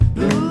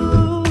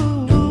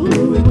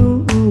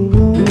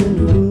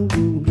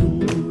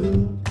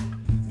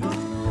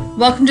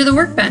Welcome to the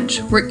Workbench,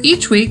 where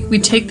each week we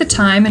take the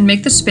time and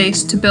make the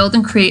space to build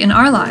and create in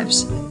our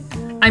lives.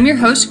 I'm your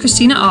host,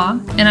 Christina Ah,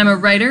 and I'm a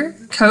writer,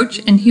 coach,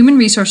 and human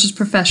resources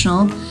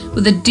professional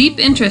with a deep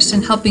interest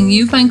in helping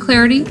you find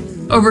clarity,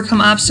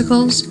 overcome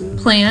obstacles,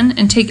 plan,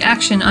 and take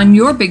action on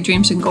your big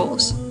dreams and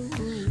goals.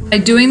 By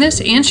doing this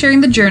and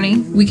sharing the journey,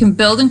 we can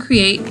build and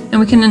create, and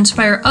we can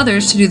inspire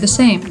others to do the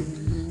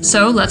same.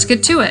 So let's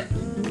get to it.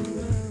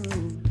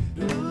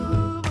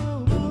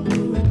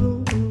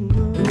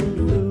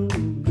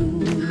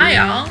 Hi,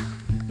 all.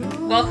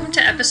 Welcome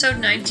to episode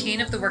 19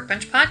 of the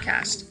Workbench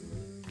podcast.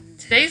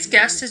 Today's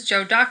guest is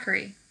Joe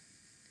Dockery.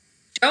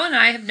 Joe and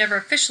I have never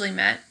officially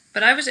met,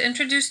 but I was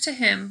introduced to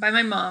him by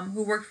my mom,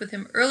 who worked with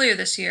him earlier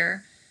this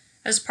year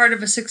as part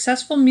of a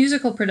successful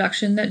musical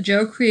production that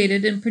Joe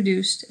created and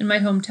produced in my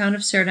hometown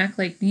of Saranac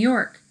Lake, New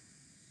York.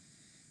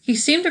 He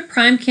seemed a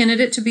prime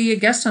candidate to be a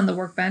guest on the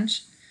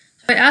Workbench,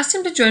 so I asked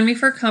him to join me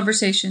for a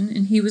conversation,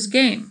 and he was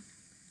game.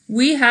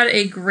 We had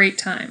a great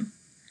time.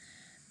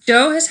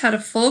 Joe has had a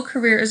full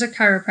career as a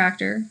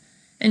chiropractor,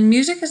 and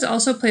music has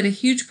also played a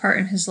huge part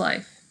in his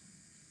life.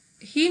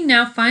 He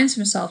now finds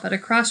himself at a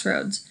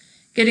crossroads,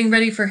 getting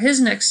ready for his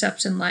next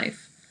steps in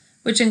life,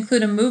 which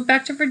include a move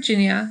back to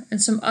Virginia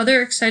and some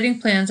other exciting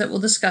plans that we'll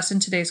discuss in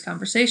today's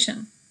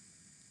conversation.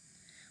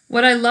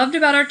 What I loved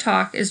about our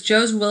talk is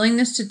Joe's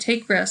willingness to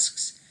take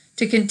risks,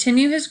 to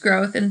continue his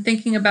growth and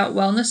thinking about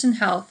wellness and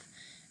health,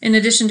 in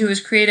addition to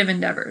his creative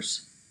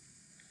endeavors.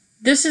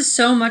 This is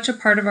so much a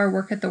part of our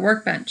work at the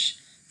Workbench,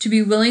 to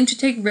be willing to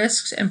take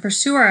risks and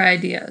pursue our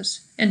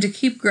ideas, and to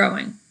keep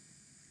growing.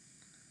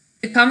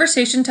 The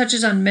conversation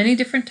touches on many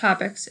different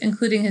topics,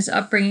 including his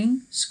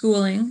upbringing,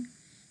 schooling,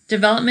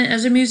 development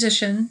as a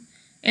musician,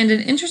 and an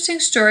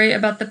interesting story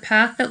about the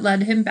path that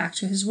led him back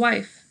to his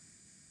wife.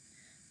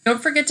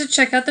 Don't forget to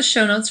check out the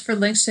show notes for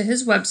links to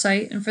his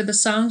website and for the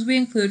songs we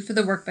include for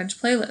the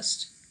Workbench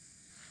playlist.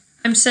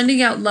 I'm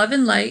sending out love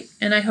and light,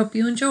 and I hope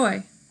you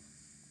enjoy.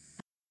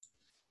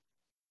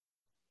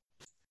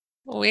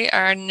 We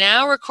are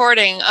now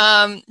recording.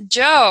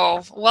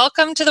 Joe,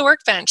 welcome to the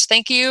Workbench.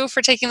 Thank you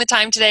for taking the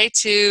time today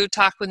to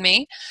talk with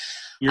me.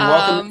 You're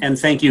welcome, and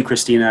thank you,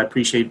 Christina. I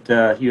appreciate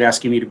you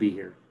asking me to be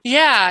here.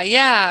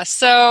 Yeah.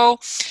 So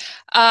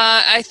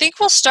I think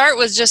we'll start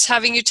with just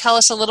having you tell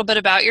us a little bit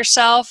about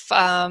yourself,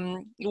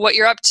 what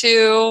you're up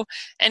to,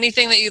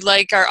 anything that you'd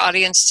like our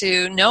audience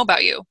to know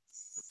about you.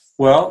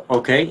 Well,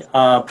 okay.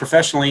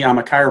 Professionally, I'm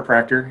a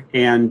chiropractor,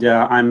 and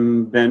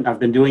I've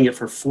been doing it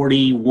for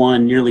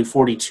 41, nearly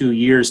 42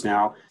 years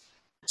now.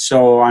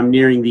 So I'm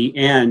nearing the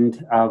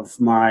end of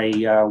my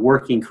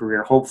working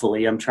career.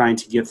 Hopefully, I'm trying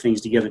to get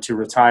things together to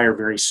retire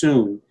very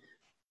soon.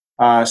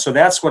 So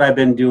that's what I've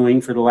been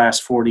doing for the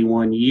last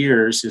 41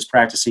 years, is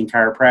practicing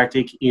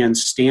chiropractic in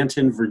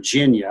Stanton,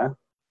 Virginia,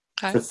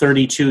 for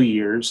 32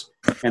 years.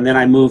 And then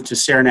I moved to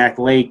Saranac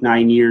Lake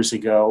 9 years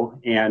ago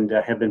and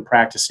have been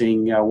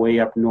practicing way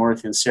up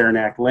north in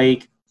Saranac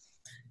Lake.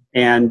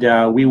 And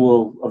we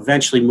will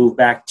eventually move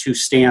back to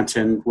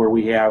Stanton, where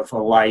we have a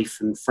life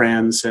and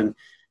friends. And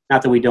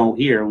not that we don't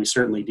here, we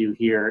certainly do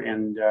here.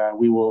 And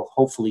we will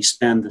hopefully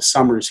spend the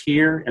summers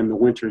here and the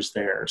winters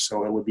there.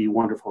 So it would be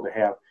wonderful to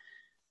have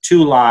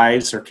two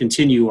lives, or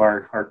continue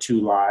our two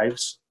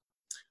lives.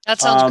 That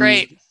sounds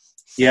great.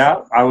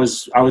 Yeah, I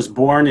was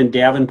born in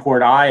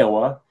Davenport,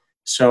 Iowa.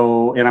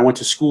 So, and I went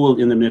to school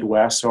in the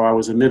Midwest. So I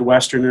was a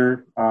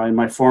Midwesterner in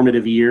my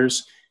formative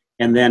years,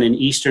 and then an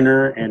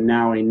Easterner, and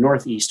now a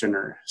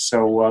Northeasterner.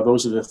 So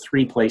those are the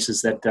three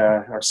places that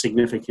are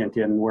significant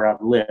in where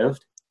I've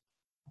lived.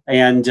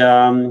 And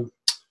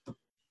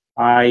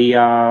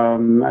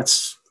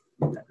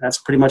that's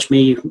pretty much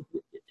me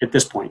at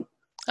this point.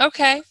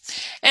 Okay.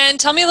 And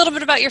tell me a little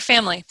bit about your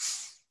family.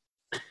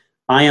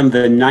 I am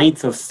the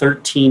ninth of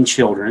 13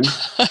 children.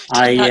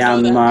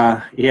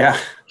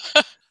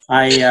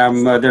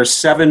 There's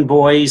 7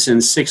 boys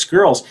and 6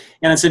 girls.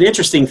 And it's an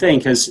interesting thing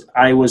because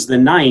I was the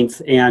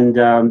ninth, and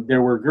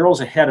there were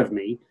girls ahead of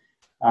me.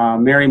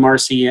 Mary,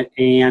 Marcy,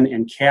 Ann,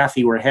 and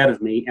Kathy were ahead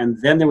of me.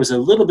 And then there was a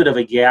little bit of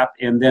a gap,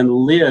 and then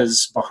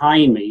Liz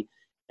behind me.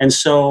 And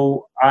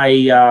so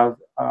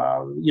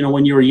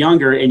when you were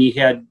younger and you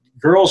had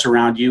girls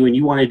around you and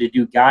you wanted to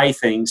do guy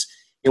things,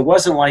 it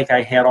wasn't like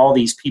I had all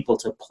these people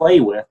to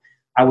play with.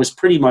 I was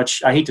pretty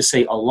much, I hate to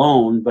say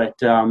alone, but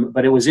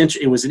it was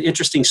an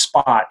interesting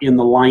spot in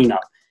the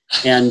lineup.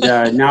 And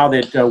now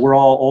that we're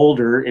all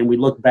older and we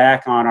look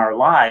back on our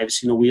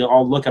lives, we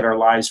all look at our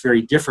lives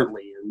very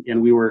differently.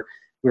 And we were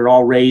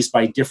all raised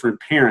by different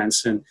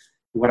parents. And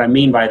what I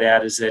mean by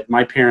that is that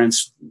my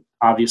parents,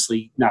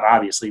 not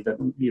obviously, but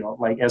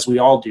like as we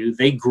all do,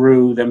 they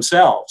grew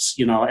themselves,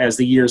 as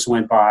the years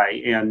went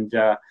by.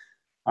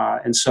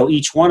 And so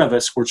each one of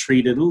us were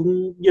treated,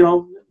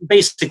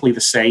 basically the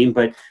same,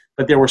 but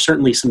there were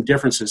certainly some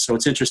differences. So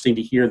it's interesting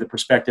to hear the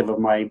perspective of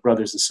my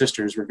brothers and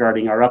sisters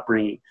regarding our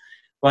upbringing.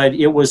 But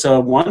it was a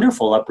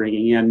wonderful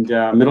upbringing, and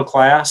middle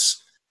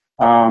class,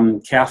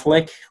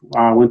 Catholic.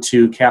 I went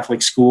to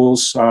Catholic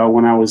schools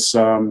when I was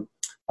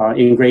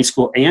in grade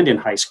school and in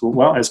high school.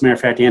 Well, as a matter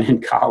of fact, and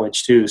in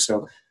college too.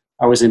 So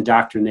I was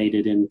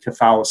indoctrinated in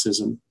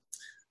Catholicism.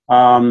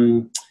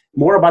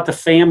 More about the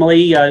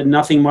family,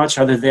 nothing much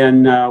other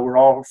than we're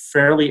all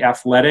fairly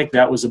athletic.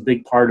 That was a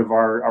big part of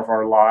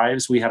our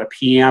lives. We had a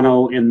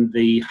piano in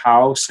the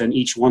house, and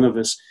each one of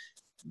us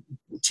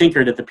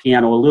tinkered at the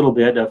piano a little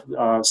bit.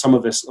 Some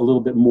of us a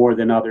little bit more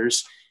than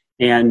others.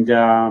 And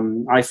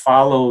I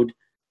followed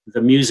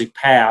the music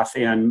path,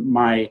 and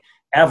my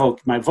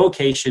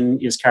vocation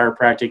is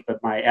chiropractic,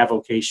 but my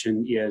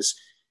avocation is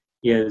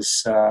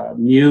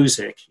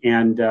music,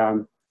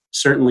 and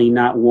certainly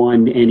not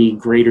one any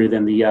greater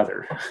than the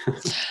other.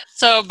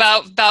 So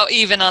about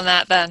even on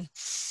that then.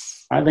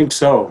 I think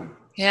so.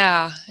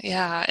 Yeah.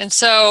 And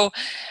so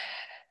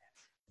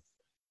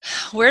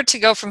where to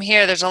go from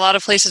here? There's a lot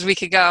of places we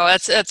could go.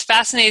 It's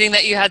fascinating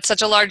that you had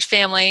such a large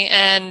family,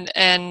 and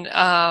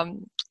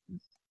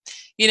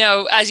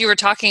as you were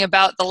talking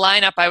about the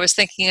lineup, I was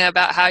thinking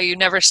about how you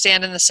never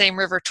stand in the same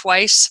river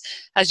twice.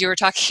 As you were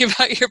talking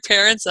about your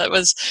parents, that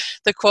was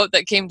the quote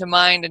that came to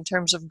mind in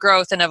terms of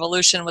growth and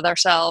evolution with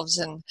ourselves,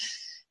 and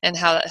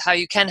how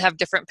you can have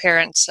different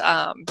parents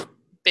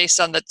based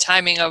on the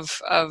timing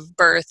of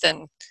birth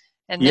and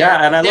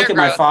yeah. And I look at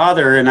my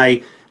father, and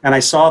I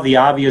saw the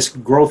obvious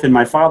growth in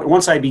my father.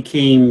 Once I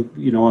became,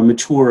 a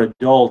mature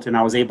adult, and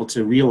I was able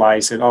to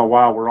realize that, oh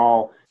wow, we're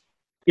all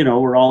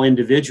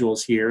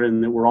individuals here,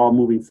 and that we're all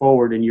moving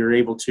forward, and you're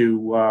able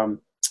to,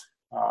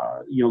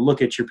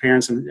 look at your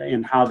parents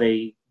and how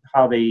they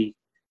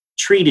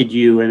treated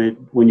you.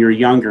 And when you're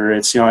younger,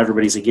 it's,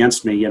 everybody's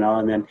against me,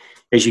 and then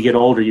as you get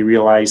older, you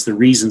realize the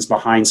reasons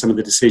behind some of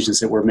the decisions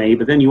that were made.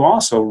 But then you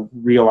also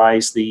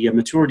realize the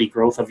maturity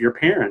growth of your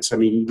parents. I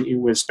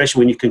mean, especially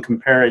when you can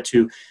compare it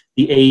to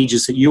the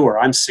ages that you are.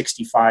 I'm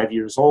 65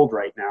 years old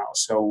right now.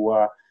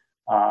 So,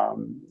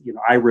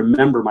 I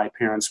remember my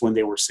parents when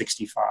they were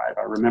 65.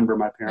 I remember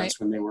my parents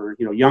when they were,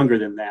 younger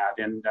than that,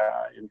 and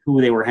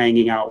who they were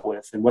hanging out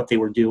with, and what they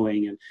were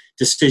doing, and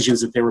decisions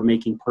that they were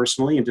making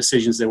personally, and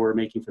decisions they were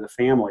making for the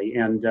family.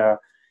 And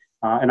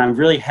I'm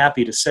really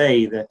happy to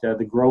say that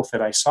the growth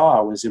that I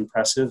saw was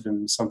impressive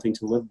and something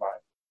to live by.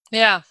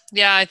 Yeah.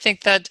 I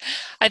think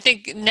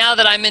now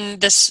that I'm in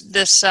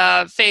this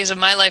phase of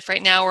my life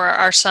right now, where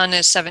our son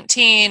is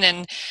 17,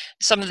 and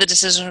some of the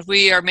decisions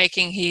we are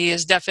making, he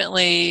is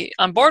definitely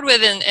on board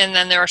with, and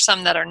then there are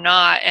some that are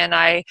not. And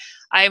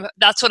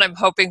that's what I'm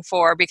hoping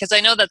for, because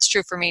I know that's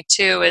true for me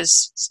too.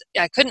 Is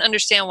I couldn't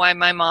understand why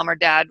my mom or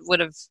dad would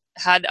have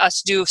had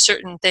us do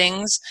certain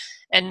things,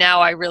 and now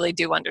I really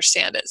do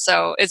understand it.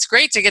 So it's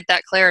great to get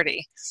that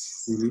clarity.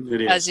 Mm-hmm,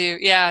 it is.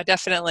 Yeah,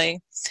 definitely.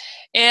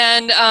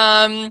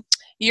 And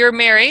you're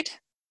married?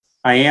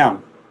 I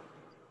am.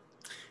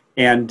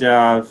 And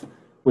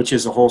which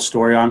is a whole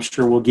story. I'm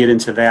sure we'll get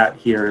into that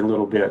here in a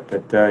little bit.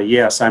 But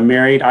yes, I'm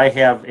married. I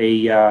have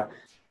a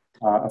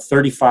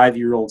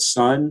 35-year-old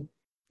son,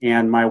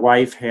 and my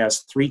wife has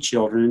 3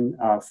 children,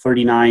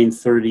 39,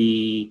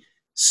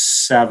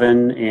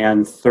 37,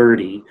 and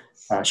 30.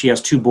 She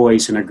has 2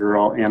 boys and a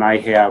girl, and I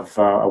have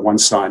 1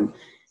 son.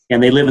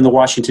 And they live in the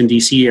Washington,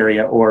 D.C.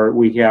 area, or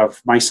we have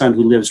my son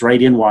who lives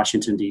right in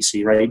Washington,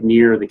 D.C., right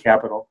near the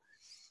Capitol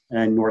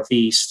and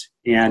Northeast.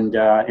 And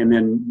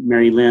then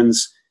Mary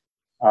Lynn's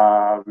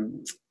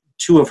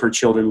 2 of her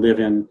children live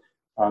in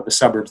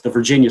the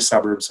Virginia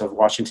suburbs of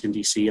Washington,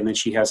 D.C. And then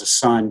she has a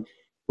son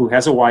who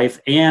has a wife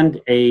and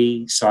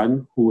a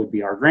son who would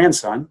be our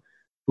grandson,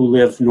 who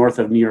live north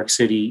of New York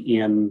City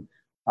in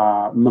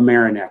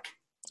Mamaroneck.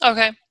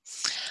 Okay.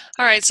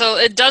 All right. So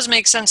it does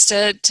make sense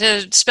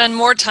to spend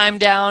more time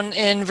down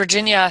in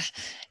Virginia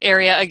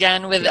area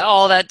again with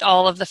all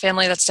of the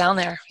family that's down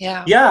there.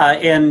 Yeah. Yeah.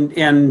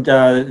 And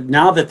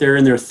now that they're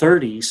in their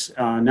 30s,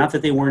 not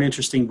that they weren't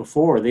interesting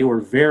before, they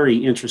were very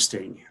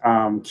interesting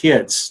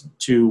kids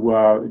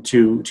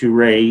to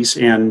raise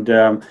and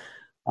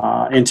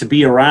to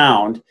be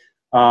around.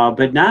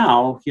 But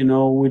now,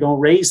 we don't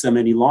raise them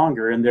any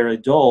longer, and they're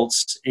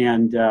adults.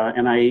 And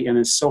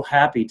I'm so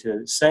happy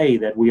to say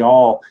that we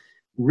all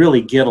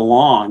really get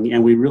along,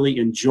 and we really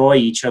enjoy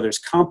each other's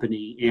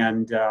company,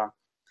 and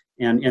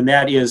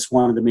that is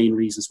one of the main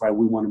reasons why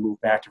we want to move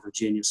back to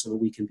Virginia, so that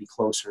we can be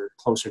closer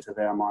to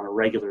them on a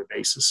regular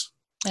basis.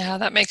 Yeah,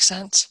 that makes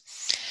sense.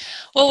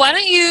 Well, why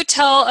don't you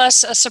tell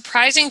us a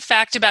surprising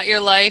fact about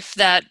your life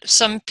that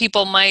some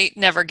people might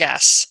never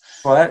guess?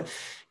 Well,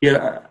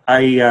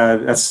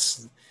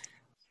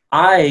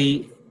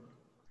 I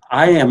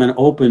am an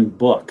open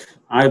book.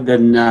 I've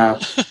been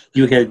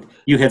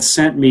you had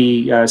sent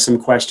me some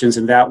questions,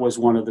 and that was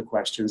one of the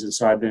questions, and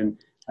so I've been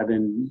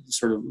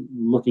sort of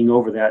looking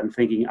over that and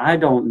thinking, I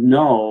don't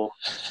know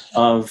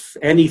of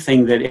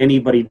anything that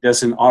anybody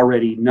doesn't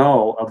already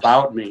know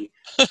about me.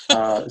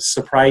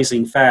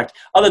 Surprising fact,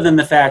 other than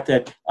the fact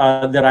that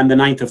I'm the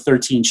 9th of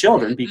 13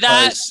 children,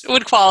 because that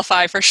would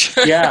qualify for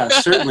sure. Yeah,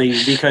 certainly,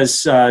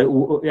 because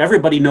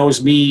everybody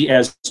knows me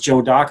as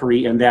Joe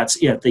Dockery, and that's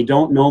it. They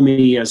don't know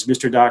me as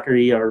Mr.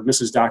 Dockery or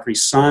Mrs.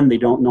 Dockery's son. They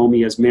don't know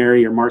me as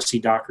Mary or Marcy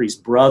Dockery's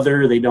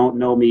brother. They don't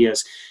know me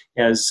as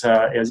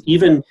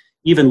even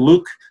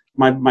Luke,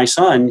 my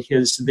son.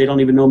 They don't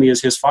even know me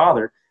as his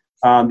father.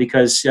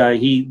 because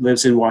he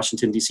lives in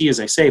Washington, D.C., as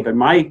I say. But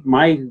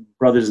my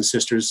brothers and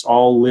sisters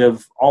all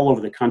live all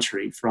over the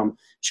country, from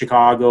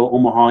Chicago,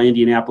 Omaha,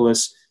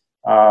 Indianapolis,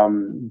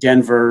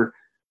 Denver,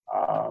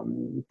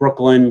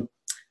 Brooklyn,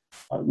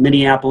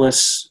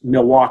 Minneapolis,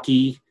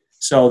 Milwaukee.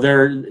 So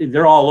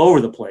they're all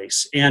over the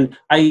place. And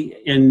I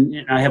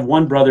have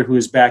one brother who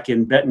is back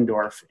in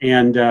Bettendorf.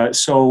 And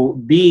so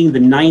being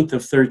the ninth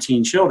of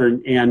 13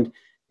 children and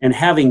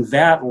having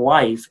that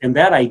life and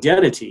that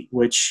identity,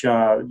 which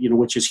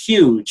is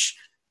huge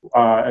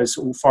as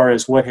far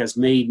as what has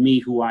made me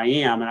who I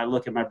am. And I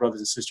look at my brothers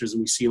and sisters,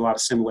 and we see a lot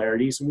of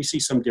similarities, and we see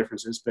some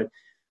differences, but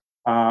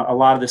a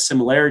lot of the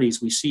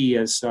similarities we see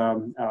as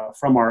from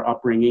our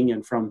upbringing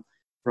and from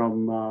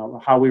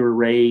how we were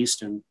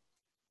raised, and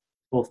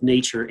both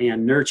nature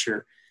and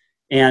nurture.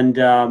 And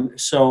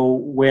so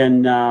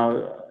when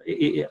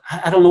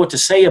I don't know what to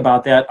say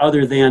about that,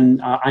 other than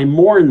I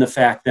mourn the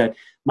fact that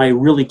my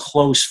really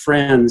close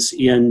friends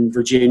in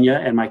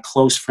Virginia and my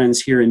close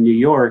friends here in New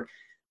York,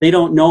 they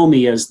don't know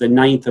me as the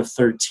ninth of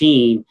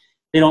 13.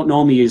 They don't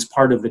know me as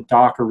part of the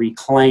Dockery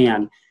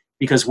clan,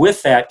 because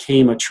with that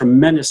came a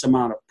tremendous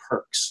amount of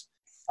perks.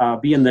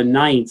 Being the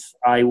ninth,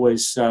 I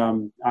was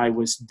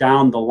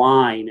down the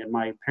line, and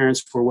my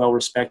parents were well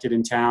respected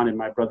in town, and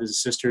my brothers and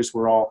sisters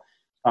were all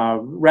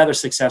rather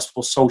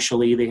successful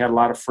socially. They had a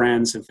lot of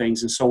friends and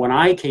things. And so when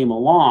I came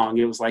along,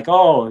 it was like,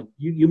 oh,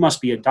 you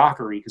must be a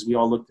Dockery, because we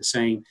all look the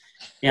same.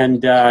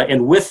 And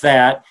with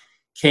that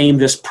came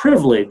this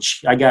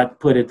privilege. I got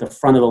put at the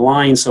front of the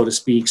line, so to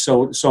speak,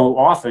 so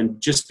often,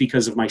 just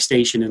because of my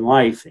station in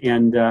life.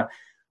 And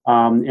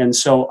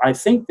so I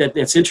think that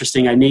it's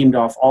interesting. I named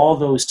off all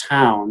those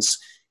towns,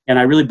 and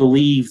I really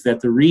believe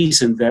that the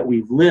reason that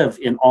we live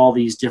in all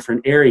these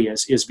different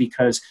areas is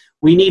because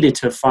we needed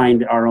to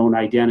find our own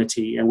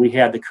identity, and we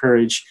had the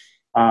courage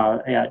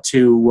to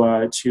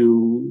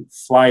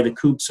fly the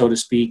coop, so to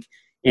speak,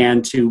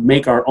 and to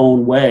make our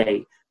own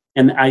way.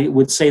 And I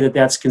would say that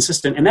that's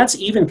consistent, and that's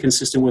even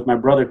consistent with my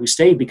brother who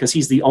stayed, because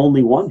he's the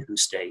only one who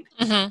stayed.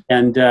 Mm-hmm.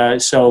 And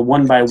so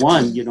one by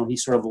one, he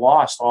sort of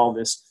lost all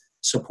this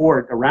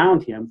support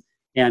around him,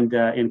 and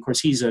of course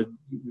he's a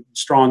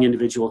strong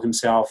individual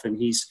himself, and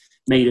he's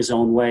made his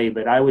own way.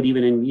 But I would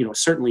even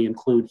certainly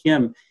include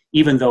him,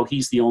 even though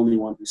he's the only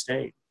one who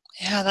stayed.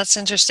 Yeah, that's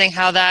interesting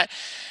how that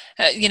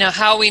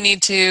how we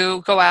need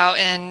to go out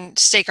and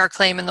stake our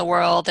claim in the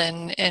world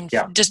and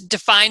just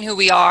define who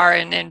we are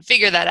and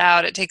figure that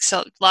out. It takes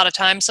a lot of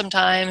time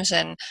sometimes,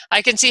 and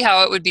I can see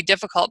how it would be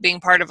difficult being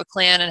part of a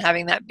clan and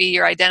having that be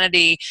your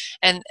identity,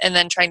 and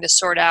then trying to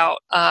sort out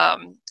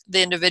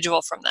the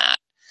individual from that.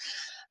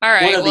 All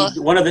right.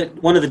 One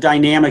of the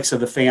dynamics of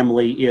the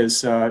family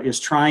is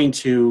trying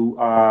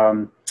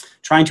to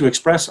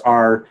express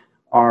our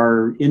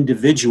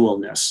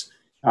individualness.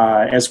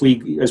 As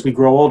we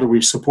grow older,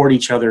 we support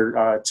each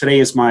other. Today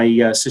is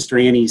my sister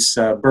Annie's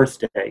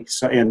birthday,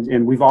 so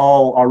and we've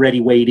all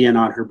already weighed in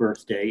on her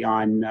birthday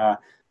on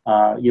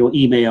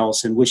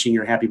emails and wishing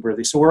her happy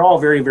birthday. So we're all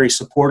very, very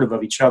supportive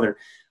of each other.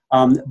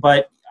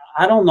 But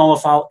I don't know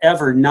if I'll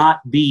ever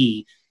not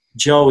be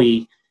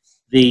Joey,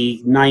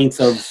 the ninth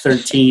of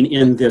 13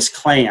 in this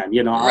clan.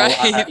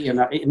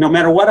 Right. No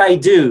matter what I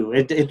do,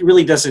 it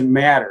really doesn't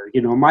matter.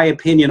 My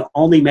opinion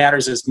only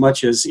matters as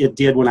much as it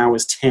did when I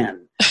was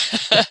 10.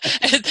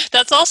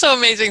 That's also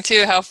amazing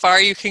too, how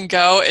far you can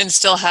go and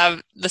still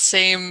have the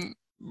same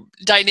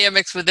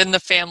dynamics within the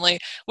family,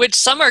 which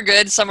some are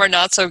good, some are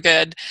not so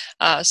good.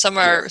 Some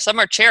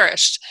are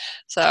cherished.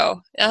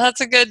 So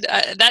that's a good,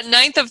 that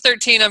ninth of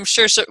 13, I'm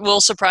sure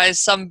will surprise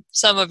some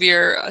of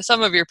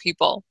your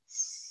people.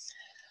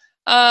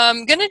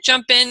 I'm going to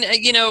jump in.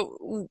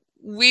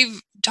 We've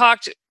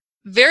talked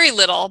very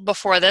little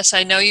before this.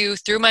 I know you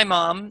through my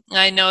mom.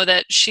 I know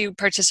that she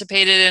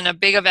participated in a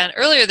big event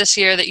earlier this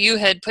year that you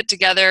had put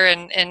together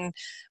and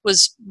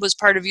was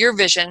part of your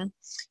vision.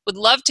 Would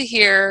love to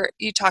hear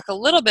you talk a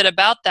little bit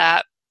about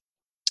that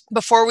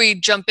before we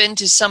jump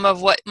into some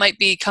of what might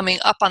be coming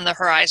up on the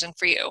horizon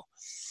for you.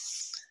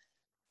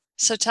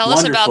 So tell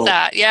Wonderful. us about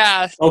that.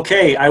 Yeah.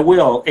 Okay, I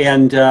will.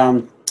 And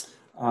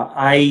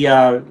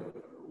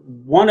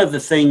one of the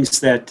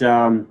things that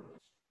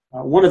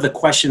one of the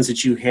questions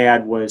that you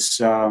had was,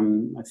 I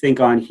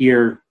think on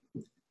here,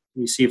 let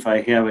me see if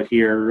I have it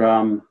here.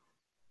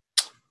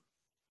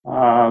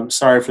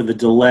 Sorry for the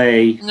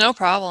delay. No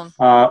problem.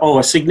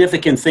 A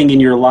significant thing in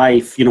your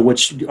life,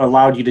 which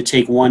allowed you to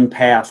take one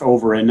path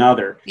over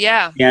another.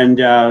 Yeah. And,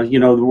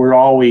 we're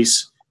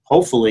always,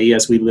 hopefully,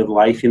 as we live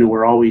life,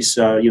 we're always,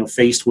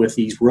 faced with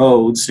these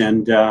roads,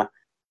 and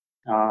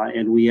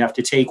we have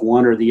to take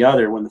one or the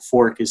other when the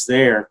fork is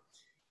there.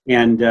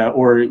 And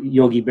or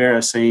Yogi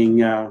Berra saying,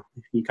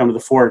 you come to the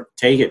fork,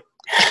 take it.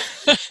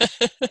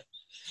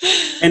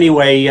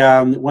 Anyway,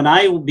 when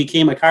I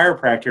became a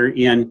chiropractor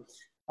in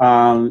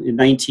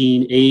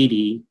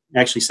 1980,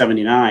 actually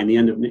 79, the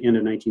end of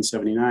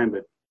 1979,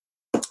 but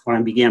when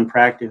I began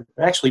practice,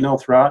 actually no,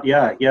 throughout,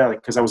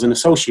 because I was an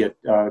associate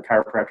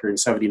chiropractor in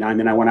 79,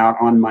 then I went out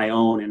on my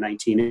own in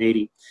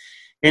 1980.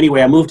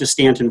 Anyway, I moved to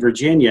Stanton,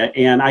 Virginia,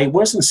 and I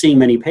wasn't seeing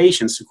many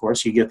patients. Of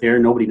course, you get there,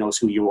 nobody knows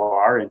who you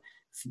are, and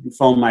the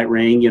phone might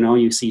ring.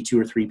 You see 2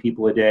 or 3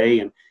 people a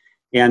day,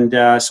 and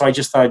so I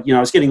just thought, I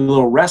was getting a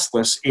little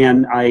restless,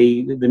 and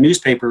the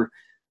newspaper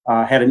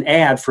had an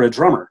ad for a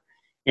drummer.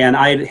 And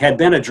I had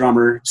been a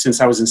drummer since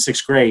I was in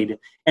 6th grade,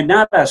 and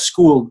not a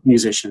school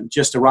musician,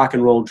 just a rock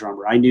and roll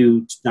drummer. I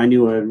knew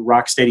a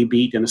rock steady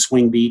beat and a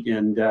swing beat,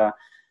 and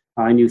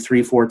I knew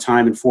 3/4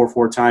 time and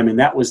 4/4 time, and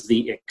that was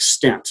the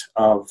extent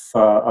of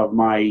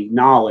my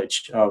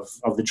knowledge of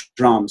the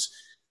drums.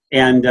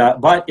 And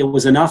but it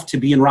was enough to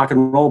be in rock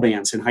and roll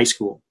bands in high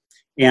school,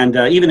 and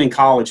even in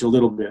college a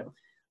little bit.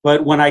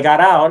 But when I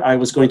got out, I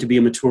was going to be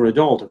a mature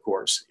adult, of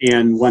course.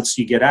 And once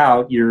you get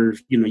out, you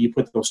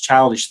put those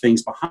childish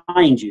things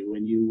behind you.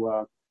 And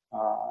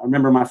I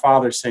remember my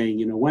father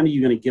saying, when are you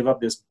going to give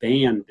up this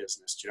band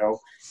business, Joe?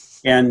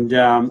 And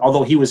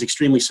although he was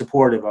extremely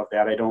supportive of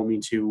that, I don't mean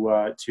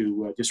to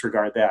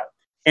disregard that.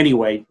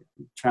 Anyway,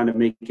 trying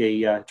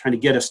to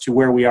get us to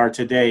where we are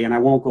today. And I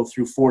won't go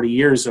through 40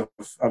 years of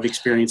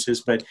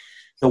experiences, but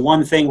the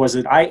one thing was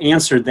that I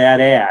answered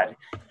that ad,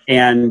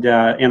 and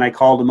I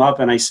called him up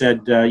and I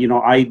said,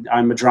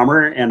 I'm a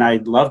drummer and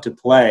I'd love to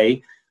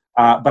play,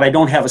 but I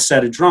don't have a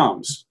set of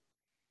drums.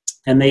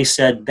 And they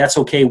said, that's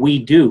okay, we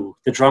do.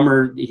 The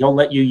drummer, he'll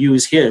let you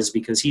use his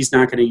because he's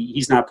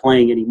not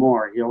playing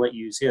anymore. He'll let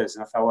you use his.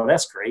 And I thought, well,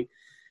 that's great.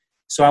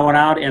 So I went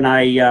out and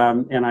I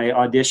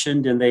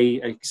auditioned, and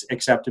they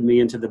accepted me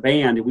into the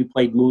band, and we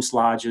played Moose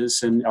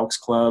Lodges and Elks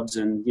Clubs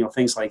and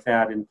things like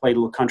that, and played a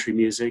little country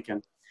music.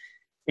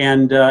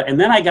 And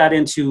then I got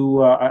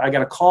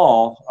a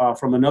call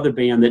from another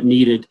band that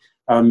needed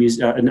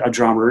a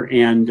drummer,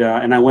 and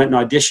I went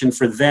and auditioned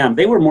for them.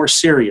 They were more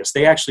serious.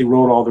 They actually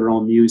wrote all their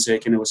own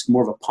music, and it was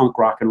more of a punk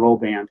rock and roll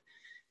band.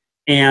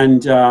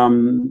 And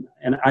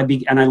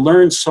I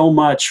learned so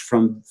much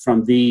from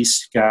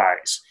these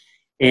guys,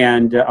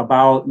 and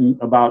about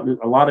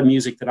a lot of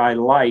music that I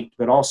liked,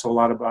 but also a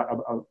lot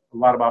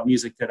about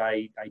music that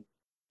I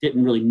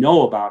didn't really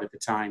know about at the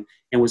time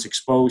and was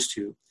exposed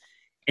to.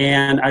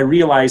 And I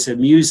realized that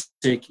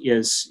music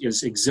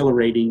is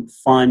exhilarating,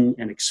 fun,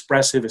 and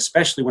expressive,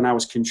 especially when I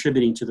was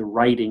contributing to the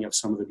writing of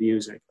some of the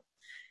music.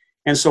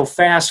 And so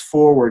fast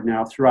forward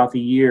now throughout the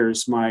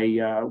years,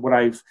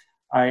 I've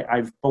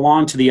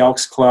belonged to the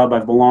Elks Club,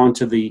 I've belonged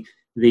to the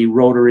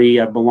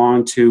Rotary, I've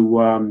belonged to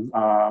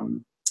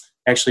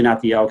actually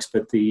not the Elks,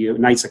 but the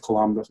Knights of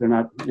Columbus.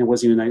 It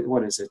wasn't even,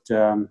 what is it?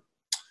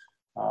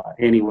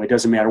 Anyway, it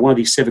doesn't matter, one of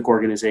these civic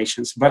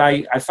organizations. But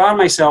I found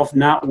myself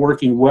not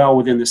working well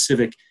within the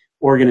civic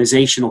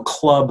organizational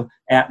club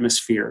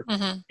atmosphere.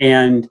 Mm-hmm.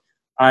 And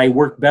I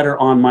worked better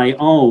on my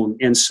own.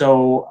 And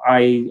so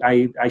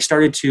I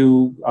started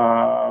to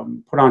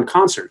put on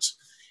concerts.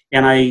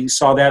 And I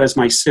saw that as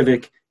my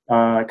civic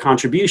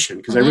contribution,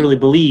 because mm-hmm. I really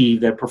believe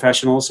that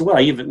professionals, well,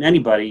 even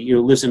anybody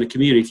who lives in a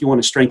community, if you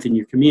want to strengthen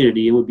your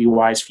community, it would be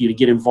wise for you to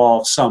get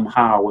involved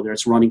somehow, whether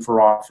it's running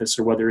for office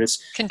or whether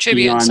it's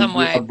contribute in some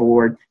way, a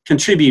board,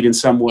 contribute in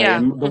some way. Yeah.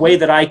 And the mm-hmm. way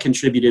that I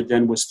contributed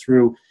then was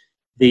through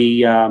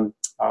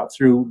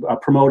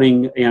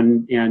promoting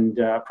and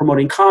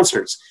promoting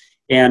concerts.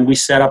 And we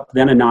set up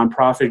then a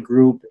nonprofit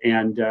group,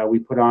 and we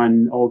put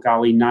on,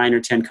 9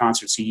 or 10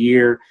 concerts a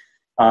year.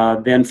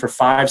 Then for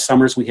 5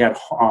 summers, we had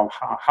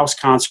house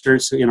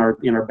concerts in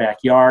our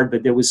backyard,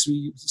 but there was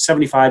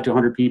 75 to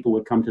 100 people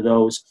would come to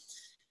those.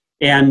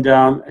 And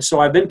so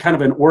I've been kind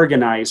of an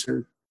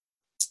organizer.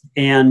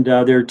 And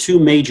there are 2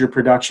 major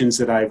productions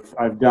that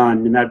I've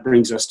done, and that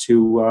brings us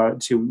to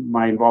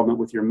my involvement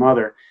with your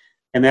mother.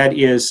 And that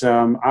is,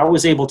 I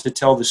was able to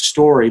tell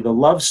the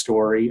love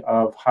story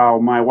of how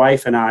my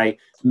wife and I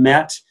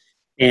met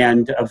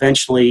and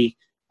eventually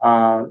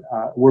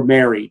were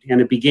married.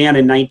 And it began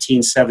in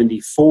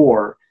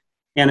 1974.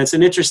 And it's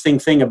an interesting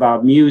thing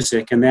about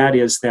music, and that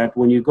is that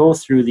when you go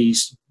through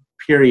these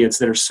periods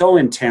that are so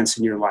intense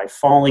in your life,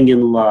 falling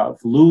in love,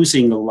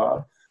 losing the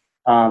love,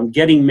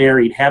 getting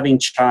married, having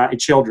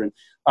children,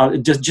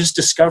 just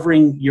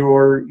discovering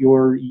your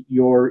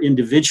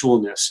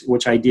individualness,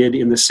 which I did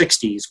in the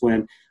 60s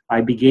when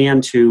I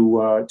began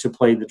to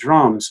play the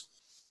drums.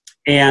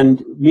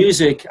 And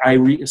music,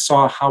 I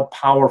saw how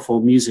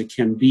powerful music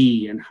can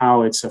be, and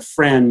how it's a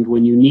friend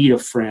when you need a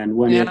friend,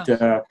 when it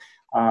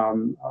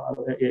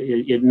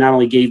not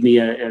only gave me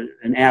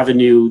an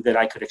avenue that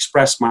I could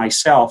express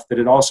myself, but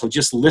it also,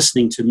 just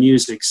listening to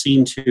music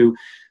seemed to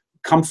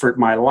comfort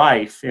my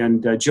life.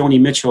 And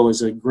Joni Mitchell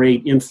is a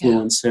great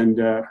influence, and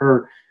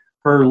her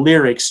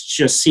lyrics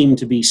just seem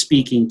to be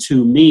speaking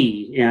to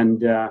me,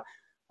 and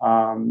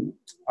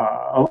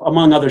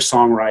among other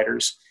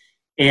songwriters.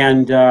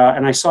 And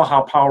I saw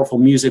how powerful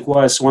music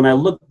was. So when I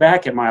look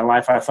back at my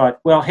life, I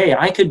thought, well, hey,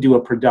 I could do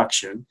a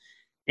production,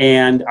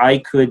 and I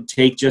could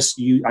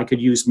I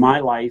could use my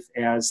life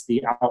as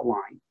the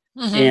outline.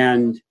 Mm-hmm.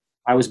 And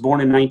I was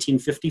born in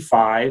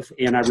 1955,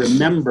 and I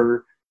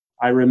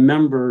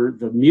remember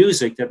the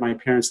music that my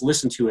parents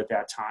listened to at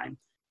that time.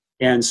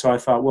 And so I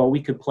thought, well,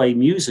 we could play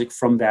music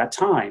from that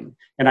time,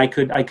 and I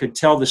could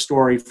tell the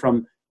story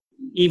from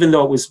even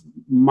though it was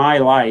my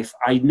life,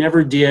 I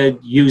never did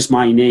use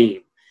my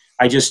name.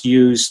 I just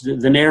used,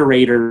 the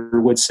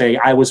narrator would say,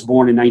 I was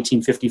born in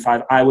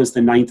 1955. I was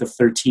the ninth of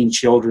 13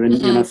 children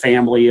in a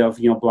family of,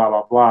 blah,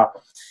 blah, blah.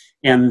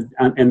 And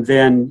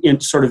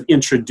then sort of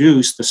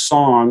introduce the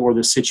song or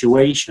the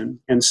situation.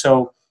 And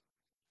so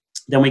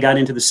then we got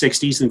into the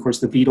 60s, and of course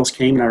the Beatles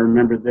came, and I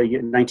remember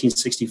in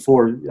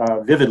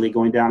 1964 vividly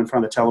going down in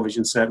front of the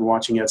television set and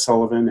watching Ed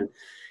Sullivan,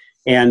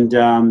 and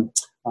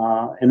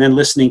then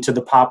listening to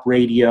the pop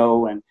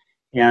radio, and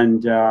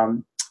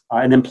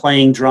then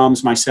playing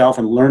drums myself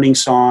and learning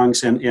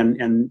songs,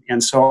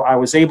 and so I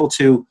was able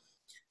to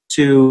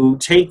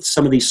take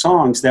some of these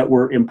songs that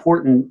were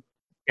important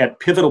at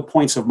pivotal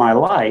points of my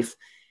life,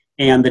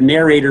 and the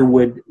narrator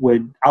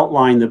would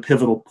outline the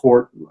pivotal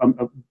part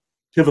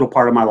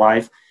of my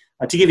life.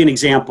 To give you an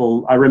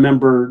example, I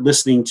remember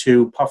listening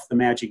to Puff the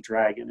Magic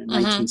Dragon in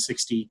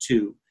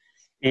 1962,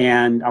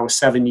 and I was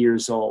 7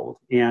 years old.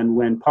 And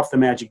when Puff the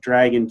Magic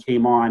Dragon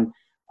came on,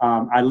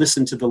 I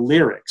listened to the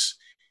lyrics,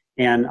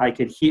 and I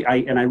could hear.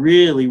 I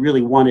really,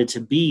 really wanted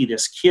to be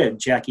this kid,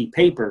 Jackie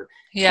Paper.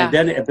 Yeah.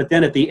 But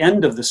then at the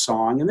end of the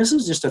song, and this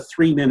is just a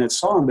 3-minute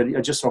song, but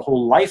just a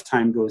whole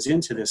lifetime goes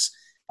into this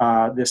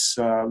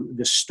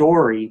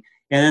story.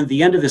 And at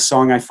the end of the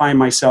song, I find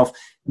myself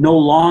no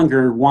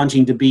longer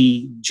wanting to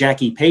be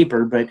Jackie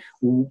Paper, but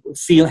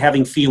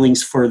having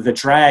feelings for the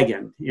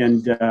dragon,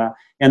 and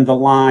the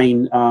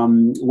line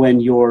when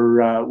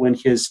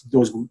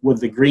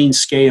the green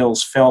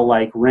scales fell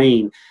like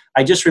rain.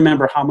 I just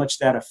remember how much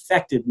that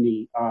affected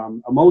me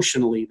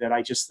emotionally. That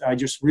I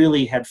just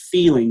really had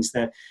feelings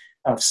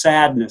of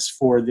sadness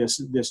for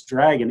this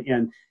dragon,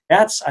 and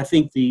that's, I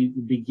think, the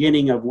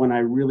beginning of when I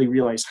really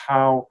realized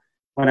how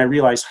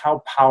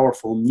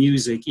powerful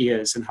music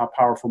is and how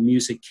powerful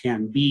music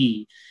can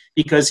be,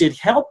 because it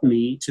helped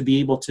me to be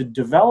able to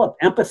develop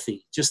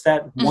empathy. Just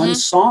that one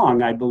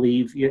song, I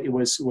believe, it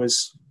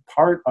was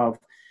part of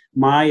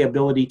my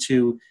ability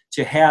to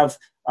have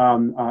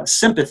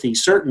sympathy,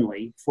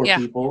 certainly, for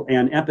people,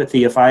 and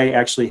empathy if I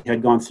actually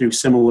had gone through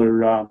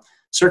similar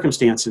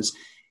circumstances.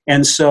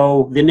 And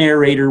so the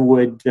narrator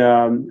would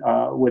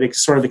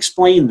sort of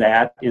explain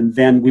that, and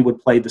then we would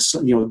play the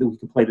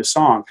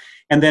song.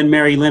 And then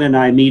Mary Lynn and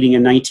I meeting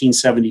in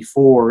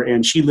 1974,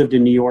 and she lived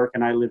in New York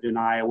and I lived in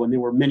Iowa, and there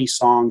were many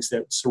songs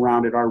that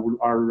surrounded our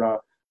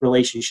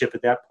relationship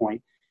at that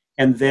point.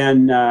 And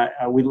then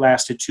we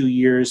lasted 2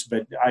 years,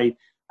 but I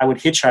would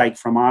hitchhike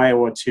from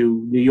Iowa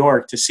to New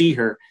York to see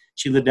her.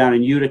 She lived down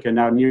in Utica,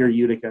 now near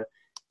Utica.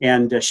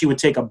 And she would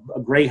take a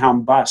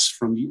Greyhound bus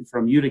from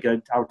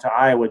Utica out to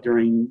Iowa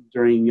during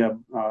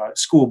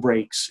school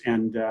breaks.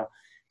 And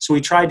so we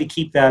tried to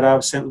keep that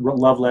up, sent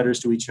love letters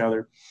to each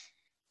other.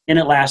 And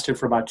it lasted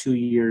for about 2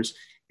 years.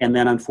 And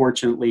then,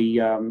 unfortunately,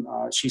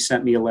 she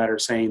sent me a letter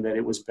saying that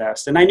it was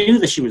best. And I knew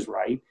that she was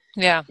right.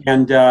 Yeah.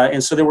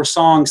 And so there were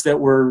songs that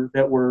were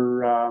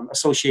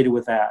associated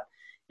with that.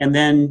 And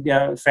then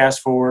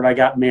fast forward, I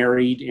got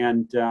married,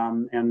 and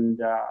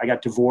I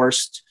got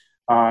divorced.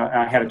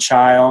 I had a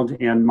child,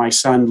 and my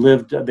son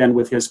lived then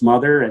with his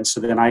mother, and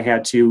so then I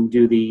had to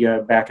do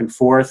the back and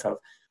forth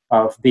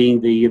of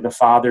being the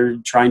father,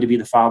 trying to be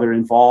the father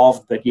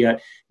involved, but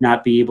yet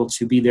not be able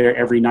to be there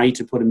every night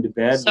to put him to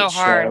bed,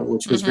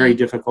 which was very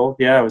difficult.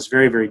 Yeah, it was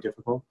very, very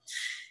difficult.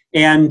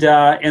 And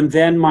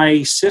then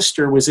my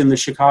sister was in the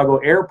Chicago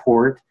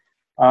airport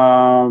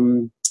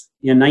in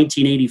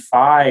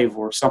 1985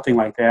 or something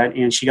like that,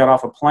 and she got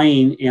off a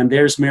plane, and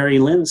there's Mary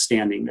Lynn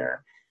standing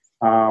there,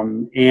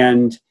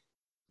 and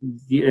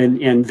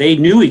they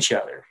knew each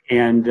other,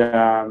 and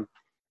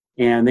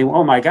they,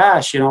 oh my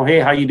gosh, hey,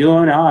 how you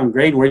doing? Oh, I'm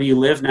great. Where do you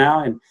live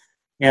now?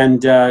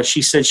 And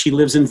she said she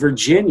lives in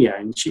Virginia,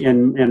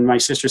 and my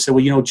sister said,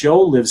 well, Joe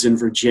lives in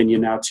Virginia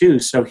now too.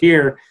 So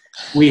here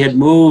we had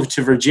moved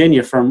to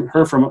Virginia, from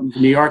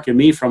New York and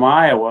me from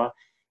Iowa,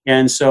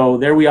 and so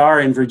there we are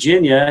in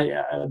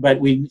Virginia, but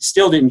we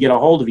still didn't get a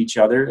hold of each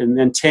other. And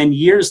then 10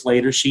 years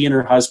later, she and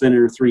her husband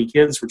and her 3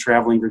 kids were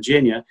traveling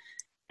Virginia,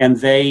 and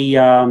they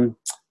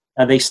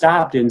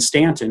stopped in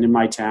Stanton, in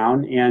my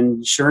town,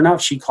 and sure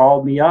enough, she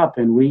called me up,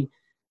 and we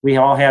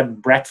all had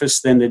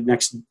breakfast then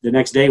the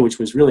next day, which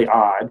was really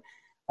odd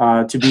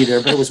to be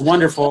there, but it was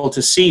wonderful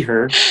to see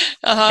her.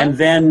 And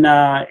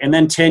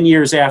then 10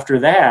 years after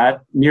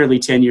that, nearly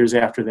 10 years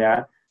after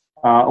that,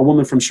 a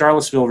woman from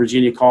Charlottesville,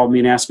 Virginia, called me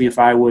and asked me if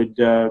I would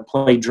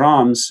play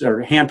drums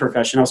or hand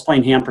percussion. I was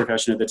playing hand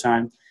percussion at the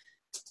time.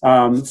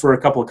 For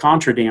a couple of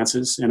contra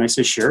dances, and I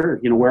said, sure,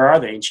 where are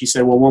they? And she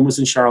said, well, one was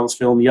in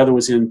Charlottesville and the other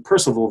was in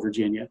Purcellville,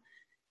 Virginia,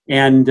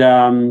 and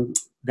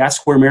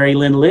that's where Mary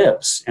Lynn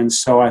lives. And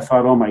so I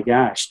thought, oh my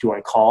gosh, do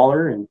I call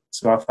her? And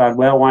so I thought,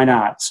 well, why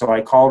not? So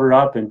I called her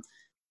up, and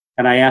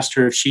I asked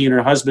her if she and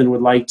her husband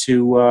would like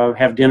to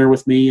have dinner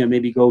with me and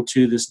maybe go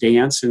to this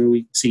dance, and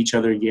we see each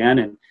other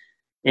again.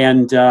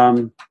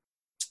 And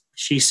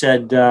she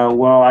said,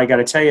 well, I got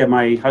to tell you,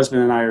 my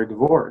husband and I are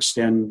divorced,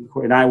 and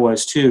I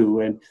was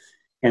too.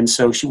 And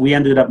so we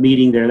ended up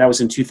meeting there. That was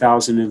in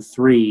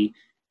 2003.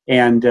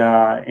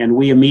 and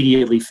we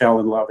immediately fell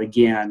in love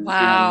again.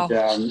 Wow.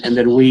 And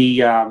then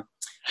we,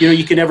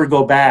 you can never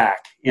go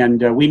back.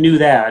 And we knew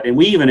that, and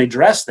we even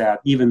addressed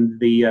that. Even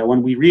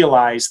when we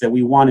realized that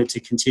we wanted to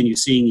continue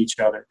seeing each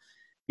other,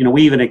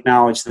 we even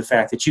acknowledged the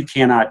fact that you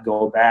cannot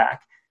go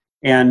back.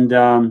 And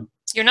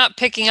you're not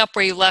picking up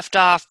where you left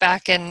off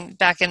back in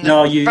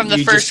no, from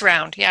the first just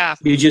round. Yeah.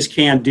 you just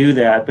can't do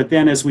that. But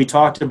then as we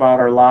talked about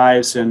our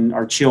lives and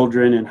our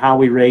children and how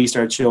we raised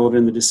our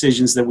children, the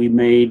decisions that we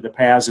made, the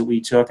paths that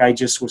we took, I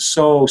just was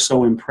so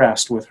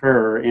impressed with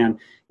her. And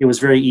it was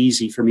very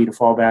easy for me to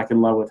fall back in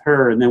love with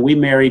her. And then we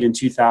married in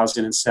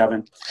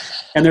 2007.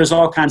 And there's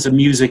all kinds of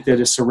music that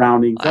is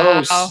surrounding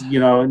Wow. those,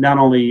 not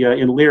only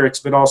in lyrics,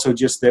 but also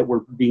just that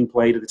were being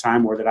played at the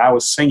time or that I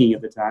was singing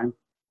at the time.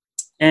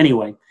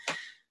 Anyway,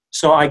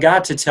 so I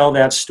got to tell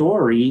that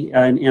story,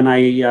 and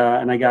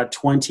I got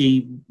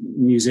 20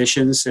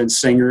 musicians and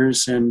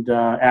singers and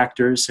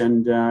actors,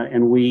 and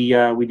we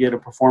did a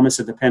performance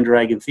at the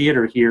Pendragon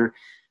Theater here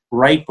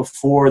right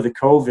before the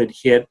COVID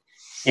hit,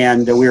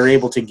 and we were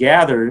able to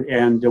gather,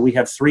 and we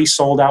had 3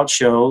 sold-out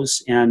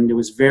shows, and it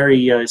was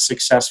very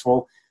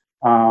successful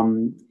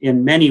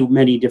in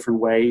many different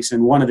ways.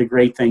 And one of the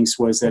great things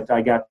was that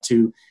I got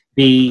to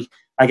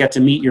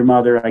meet your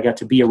mother. I got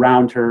to be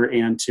around her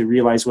and to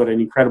realize what an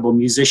incredible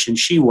musician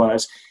she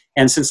was.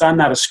 And since I'm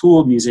not a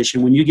school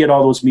musician, when you get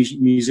all those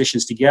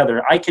musicians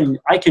together, I can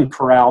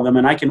corral them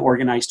and I can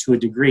organize to a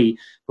degree.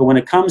 But when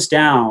it comes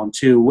down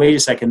to, wait a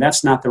second,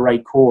 that's not the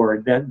right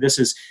chord.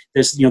 There's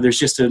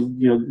just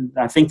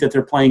I think that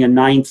they're playing a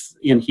ninth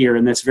in here,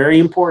 and that's very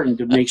important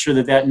to make sure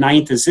that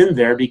ninth is in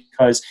there,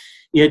 because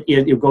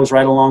it goes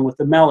right along with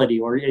the melody,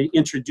 or it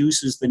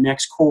introduces the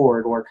next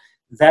chord, or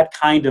that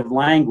kind of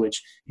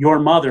language. Your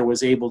mother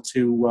was able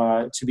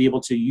to be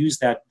able to use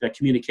that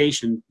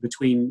communication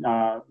between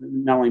not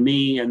only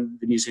me and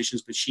the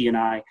musicians, but she and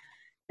I,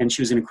 and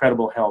she was an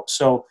incredible help.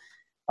 So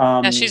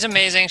yeah, she's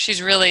amazing.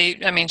 She's really,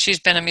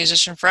 she's been a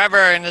musician forever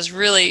and is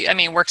really,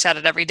 works at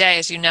it every day,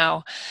 as you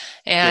know.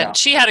 And yeah,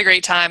 she had a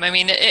great time.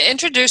 It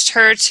introduced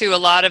her to a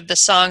lot of the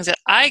songs that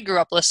I grew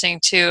up listening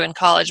to in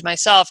college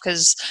myself,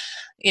 because,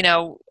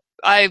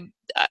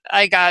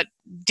 I got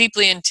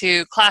deeply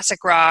into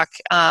classic rock,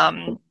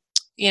 20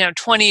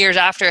 years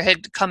after it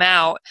had come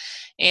out.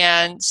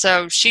 And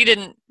so she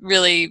didn't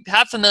really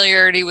have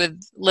familiarity with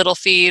Little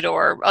Feat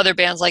or other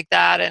bands like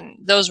that. And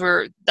that's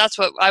what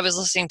I was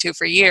listening to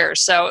for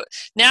years. So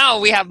now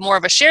we have more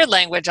of a shared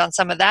language on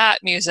some of that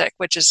music,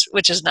 which is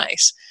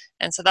nice.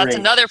 And so that's great.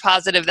 Another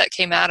positive that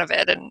came out of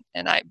it.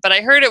 But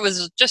I heard it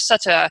was just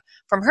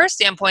from her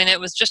standpoint, it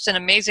was just an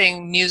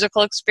amazing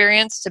musical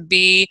experience to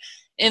be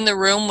in the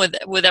room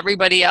with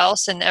everybody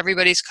else and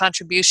everybody's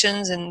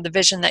contributions and the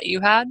vision that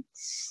you had.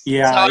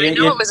 Yeah. So I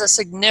know it was a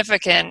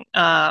significant,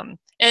 and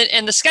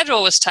the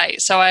schedule was tight.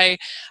 So I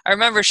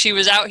remember she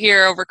was out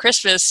here over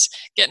Christmas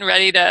getting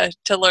ready to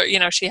learn,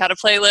 she had a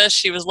playlist,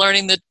 she was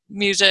learning the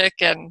music,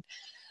 and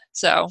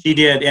so she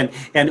did.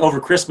 And over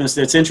Christmas,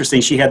 it's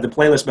interesting, she had the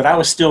playlist, but I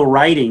was still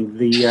writing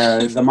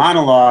the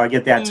monologue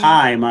at that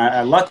time.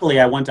 Luckily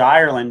I went to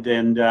Ireland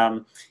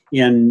and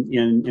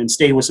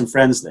stayed with some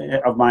friends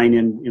of mine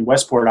in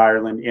Westport,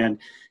 Ireland,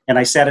 and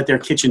I sat at their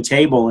kitchen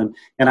table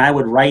and I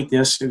would write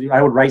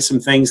some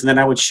things, and then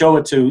I would show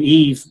it to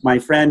Eve, my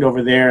friend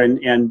over there,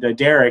 and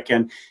Derek,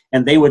 and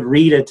they would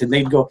read it and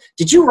they'd go,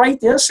 "Did you write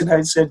this?" And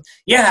I said,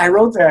 "Yeah, I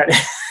wrote that."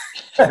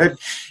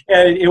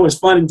 And it was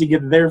fun to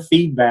get their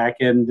feedback,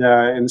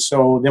 and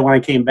so then when I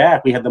came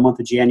back, we had the month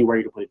of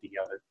January to put it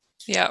together.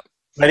 Yeah.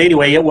 But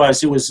anyway, it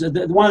was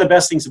one of the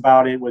best things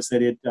about it was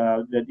that it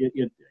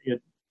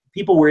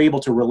people were able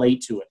to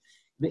relate to it.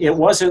 It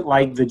wasn't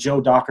like the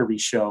Joe Dockery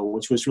show,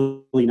 which was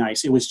really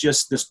nice. It was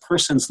just this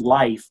person's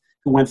life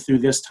who went through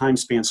this time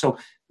span. So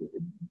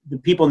the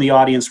people in the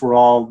audience were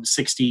all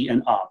 60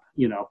 and up.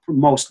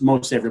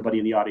 Most everybody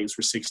in the audience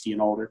were 60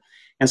 and older.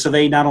 And so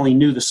they not only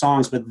knew the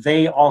songs, but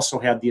they also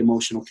had the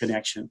emotional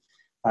connection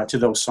to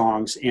those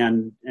songs.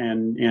 And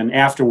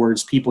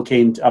afterwards, people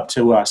came up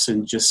to us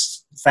and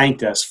just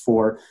thanked us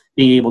for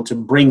being able to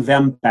bring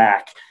them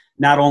back,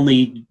 not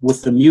only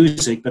with the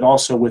music, but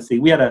also with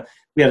we had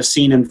a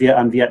scene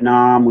on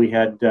Vietnam. We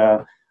had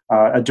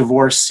a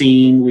divorce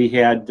scene. We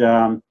had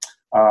a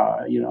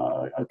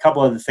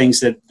couple of the things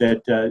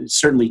that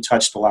certainly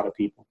touched a lot of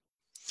people.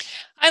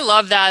 I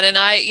love that, and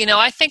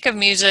I think of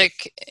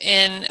music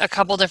in a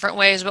couple different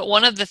ways. But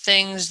one of the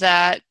things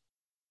that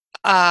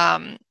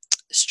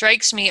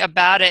strikes me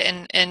about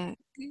it, and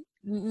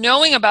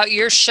knowing about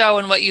your show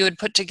and what you had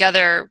put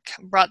together,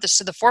 brought this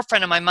to the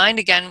forefront of my mind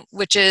again,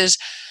 which is,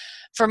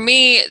 for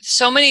me,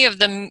 so many of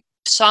the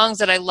songs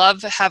that I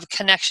love have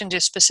connection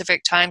to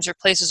specific times or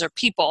places or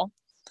people,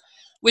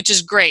 which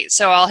is great.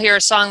 So I'll hear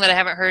a song that I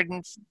haven't heard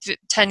in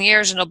 10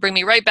 years and it'll bring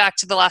me right back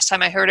to the last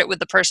time I heard it with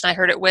the person I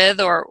heard it with,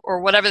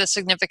 or whatever the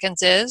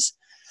significance is.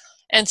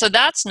 And so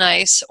that's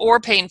nice or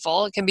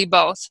painful. It can be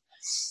both.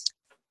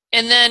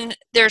 And then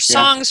there's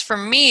songs for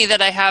me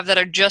that I have that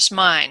are just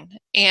mine,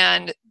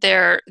 and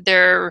they're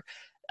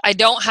I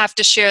don't have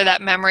to share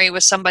that memory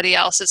with somebody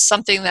else. It's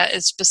something that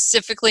is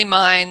specifically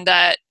mine,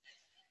 that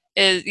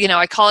is,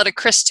 I call it a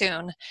Chris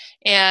tune.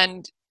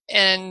 And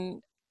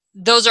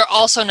those are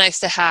also nice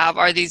to have,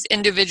 are these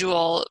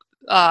individual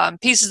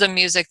pieces of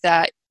music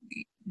that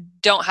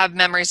don't have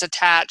memories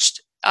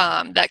attached,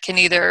 that can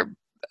either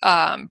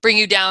bring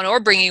you down or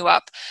bring you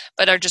up,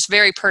 but are just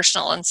very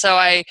personal. And so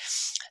I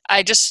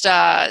guess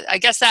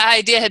that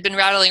idea had been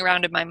rattling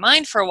around in my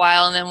mind for a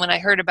while. And then when I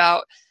heard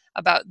about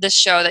this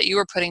show that you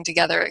were putting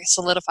together, it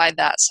solidified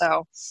that.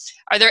 So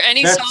are there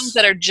any songs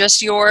that are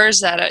just yours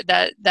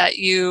that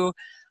you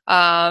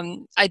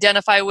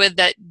identify with,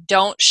 that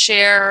don't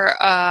share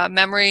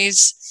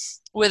memories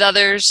with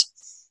others?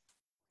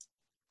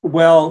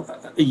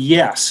 Well,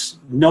 yes,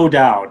 no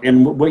doubt.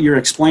 And what you're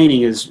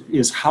explaining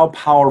is how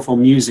powerful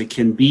music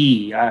can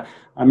be. I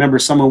remember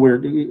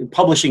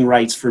publishing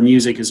rights for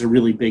music is a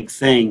really big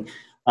thing.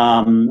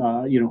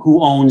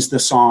 Who owns the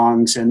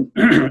songs, and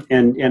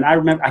and I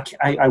remember,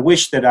 I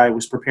wish that I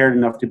was prepared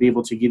enough to be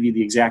able to give you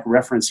the exact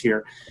reference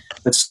here,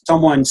 but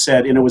someone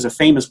said, and it was a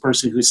famous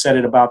person who said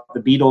it about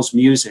the Beatles'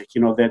 music,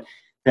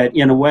 that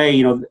in a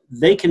way,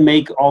 they can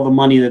make all the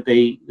money that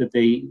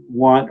they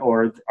want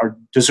or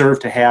deserve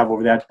to have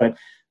over that, but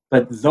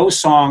those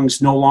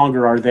songs no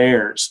longer are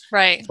theirs.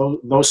 Right.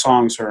 Those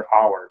songs are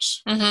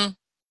ours. Mm-hmm.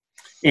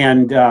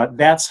 And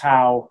that's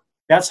how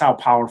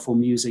powerful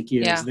music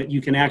is. Yeah. That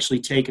you can actually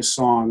take a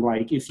song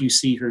like "If You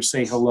See Her,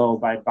 Say Hello"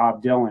 by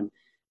Bob Dylan,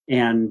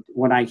 and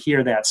when I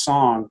hear that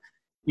song,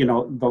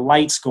 the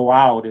lights go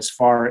out as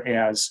far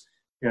as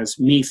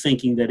me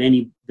thinking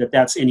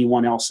that's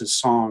anyone else's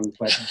song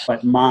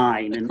but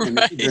mine. And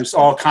Right. There's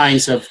all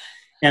kinds of,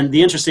 and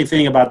the interesting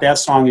thing about that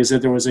song is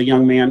that there was a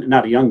young man,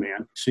 not a young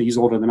man, so he's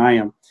older than I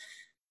am.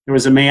 There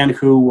was a man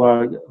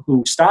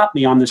who stopped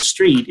me on the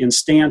street in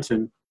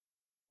Stanton.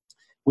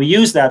 We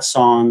used that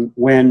song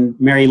when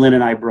Mary Lynn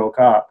and I broke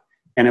up,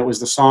 and it was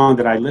the song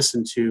that I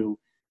listened to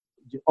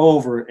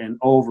over and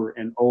over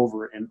and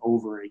over and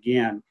over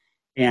again,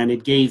 and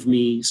it gave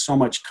me so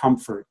much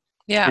comfort.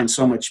 Yeah. And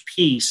so much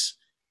peace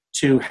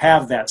to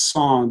have that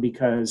song,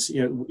 because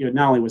it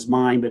not only was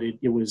mine, but it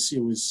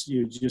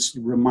just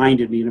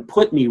reminded me, and it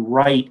put me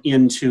right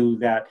into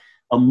that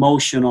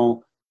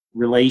emotional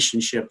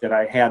relationship that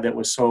I had that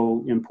was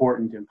so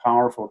important and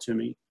powerful to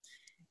me.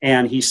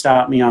 And he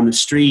stopped me on the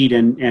street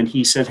and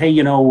he said, "Hey,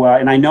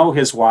 and I know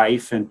his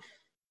wife, and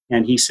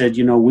he said,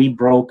 we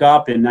broke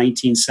up in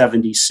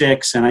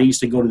 1976, and I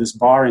used to go to this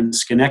bar in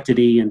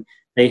Schenectady, and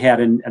they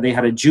had a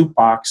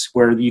jukebox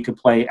where you could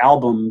play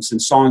albums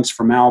and songs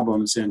from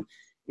albums, and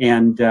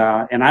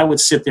I would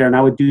sit there and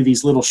I would do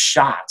these little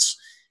shots,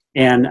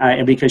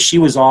 and because she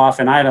was off,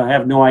 and I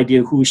have no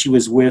idea who she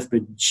was with,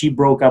 but she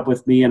broke up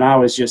with me, and I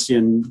was just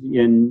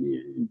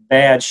in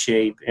bad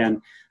shape,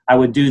 and I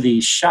would do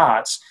these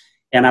shots,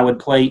 and I would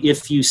play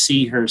 'If You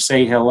See Her,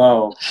 Say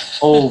Hello'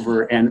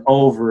 over and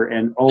over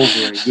and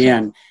over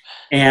again,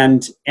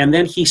 and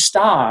then he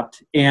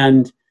stopped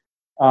and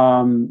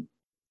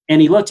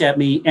he looked at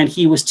me, and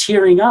he was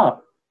tearing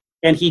up,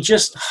 and he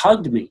just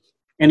hugged me,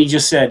 and he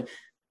just said,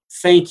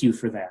 "Thank you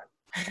for that."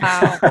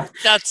 Wow,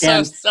 that's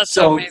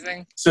so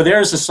amazing. So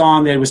there's a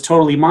song that was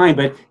totally mine,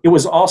 but it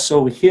was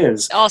also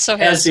his. Also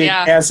his,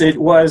 as it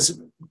was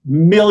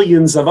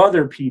millions of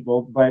other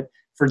people, but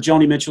for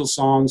Joni Mitchell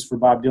songs, for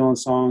Bob Dylan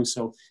songs.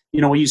 So,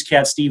 we used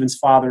Cat Stevens'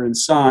 Father and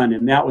Son,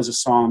 and that was a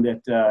song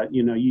that,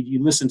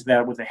 you listen to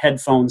that with the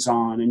headphones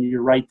on, and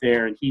you're right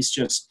there, and he's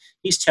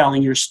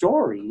telling your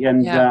story.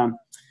 And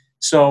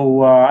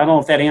so I don't know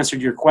if that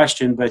answered your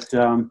question, but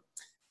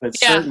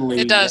certainly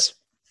it does.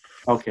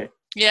 Okay.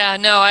 Yeah,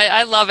 no,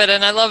 I love it,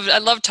 and I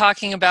love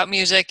talking about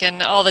music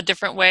and all the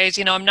different ways.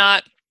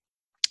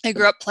 I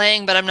grew up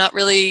playing, but I'm not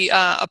really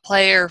a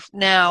player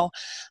now.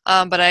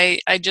 But I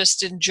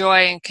just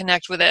enjoy and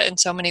connect with it in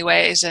so many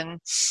ways. And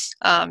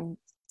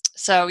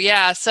so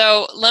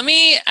let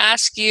me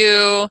ask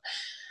you,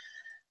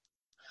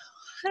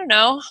 I don't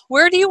know,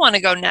 where do you want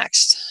to go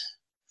next?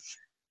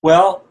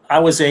 Well, I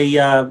was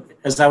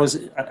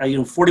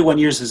 41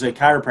 years as a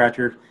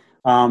chiropractor.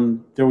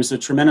 There was a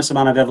tremendous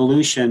amount of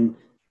evolution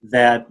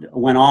that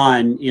went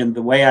on in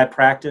the way I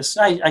practice.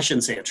 I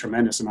shouldn't say a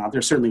tremendous amount.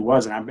 There certainly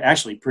wasn't. I'm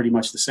actually pretty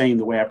much the same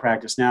the way I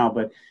practice now,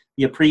 but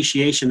the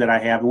appreciation that I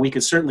have, and we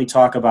could certainly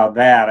talk about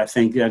that. I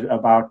think it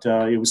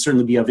would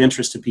certainly be of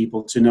interest to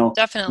people to know.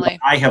 Definitely.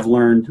 What I have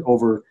learned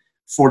over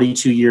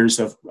 42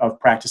 years of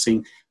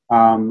practicing,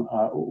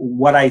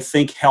 what I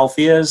think health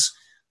is,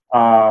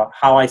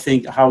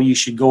 how you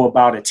should go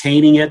about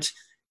attaining it,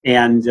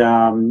 and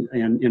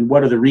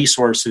what are the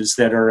resources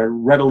that are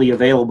readily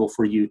available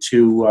for you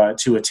to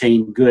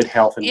attain good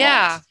health and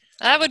wellness.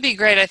 That would be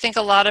great. I think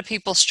a lot of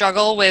people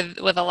struggle with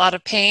a lot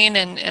of pain,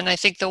 and I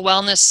think the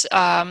wellness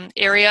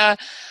area,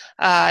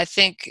 I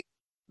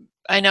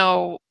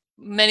know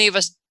many of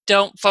us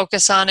don't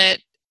focus on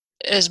it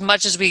as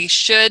much as we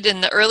should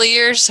in the early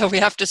years, so we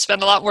have to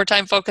spend a lot more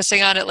time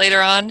focusing on it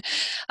later on.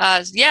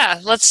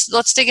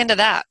 Let's dig into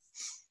that.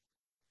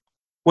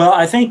 Well,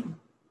 I think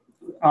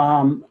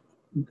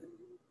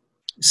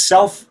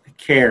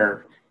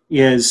self-care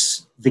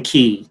is the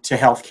key to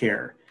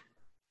healthcare.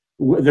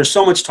 There's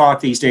so much talk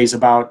these days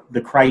about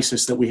the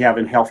crisis that we have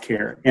in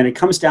healthcare, and it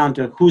comes down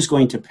to who's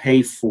going to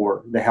pay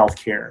for the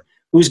healthcare.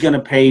 Who's going to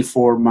pay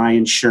for my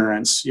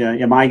insurance?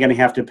 Am I going to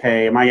have to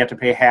pay? Am I going to have to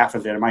pay half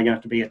of it? Am I going to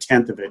have to pay a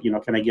tenth of it?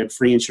 Can I get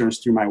free insurance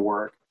through my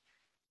work?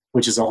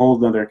 Which is a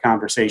whole other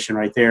conversation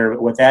right there.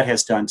 What that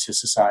has done to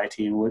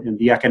society and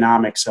the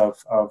economics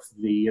of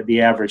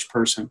the average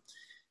person.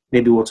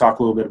 Maybe we'll talk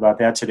a little bit about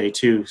that today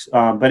too.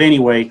 But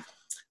anyway,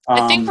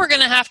 I think we're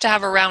going to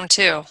have a round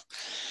two.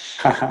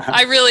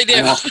 I really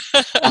do.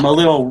 I'm a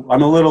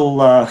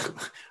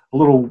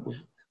little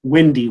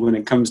windy when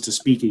it comes to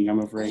speaking, I'm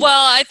afraid.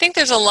 Well, I think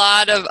there's a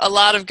lot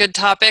of good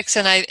topics,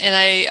 and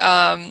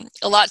I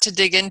a lot to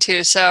dig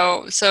into.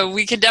 So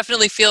we could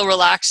definitely feel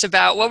relaxed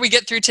about what we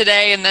get through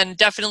today, and then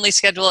definitely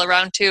schedule a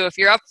round two if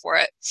you're up for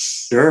it.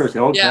 Sure.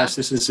 Oh, yeah. Gosh,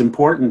 this is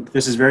important.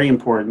 This is very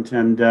important,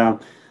 and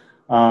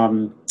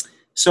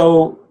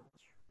so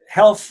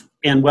health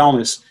and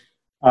wellness.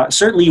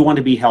 Certainly, you want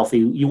to be healthy.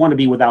 You want to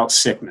be without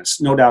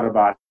sickness, no doubt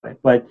about it.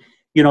 But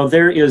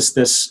there is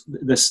this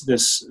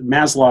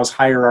Maslow's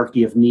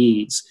hierarchy of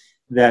needs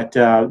that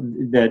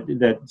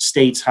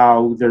states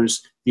how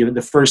there's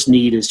the first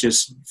need is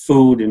just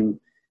food, and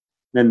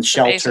then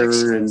shelter,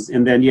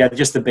 and then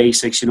just the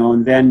basics,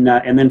 and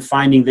then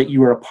finding that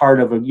you are a part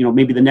of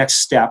maybe the next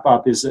step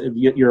up is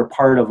you're a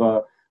part of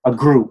a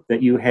group,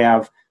 that you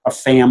have a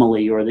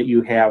family, or that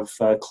you have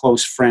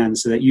close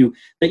friends, so that you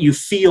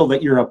feel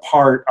that you're a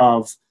part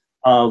of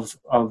a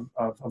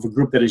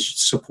group that is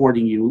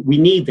supporting you. We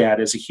need that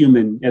as the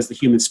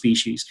human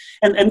species,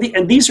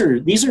 and these are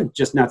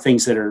just not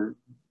things that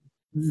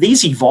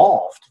these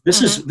evolved.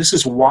 This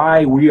is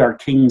why we are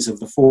kings of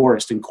the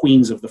forest and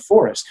queens of the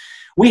forest.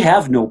 We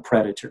have no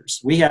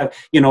predators. We have,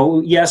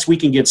 yes, we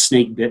can get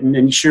snake bitten,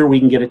 and sure, we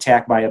can get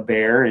attacked by a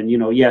bear, and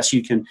yes,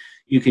 you can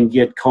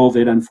get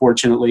COVID,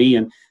 unfortunately,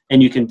 and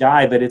you can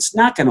die, but it's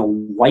not going to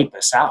wipe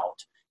us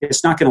out.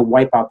 It's not going to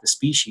wipe out the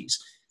species.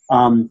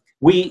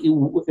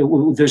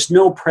 There's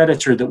no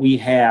predator that we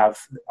have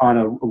on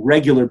a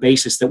regular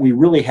basis that we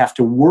really have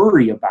to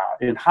worry about.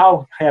 And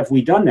how have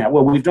we done that?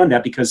 Well, we've done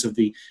that because of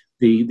the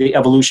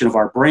evolution of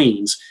our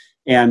brains,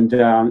 and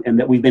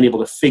that we've been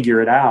able to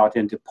figure it out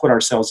and to put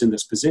ourselves in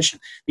this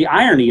position. The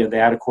irony of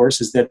that, of course,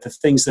 is that the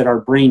things that our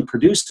brain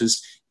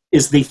produces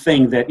is the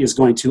thing that is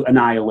going to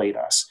annihilate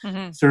us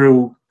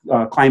through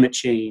climate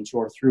change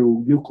or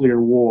through nuclear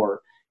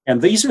war.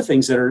 And these are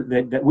things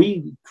that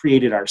we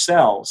created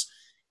ourselves.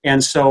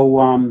 And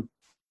so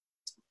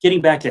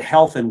getting back to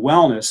health and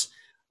wellness,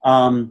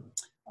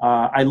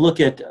 I look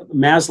at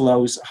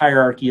Maslow's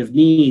hierarchy of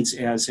needs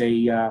as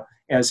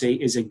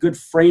a good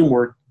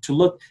framework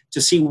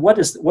to see what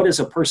does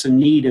a person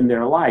need in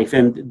their life,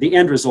 and the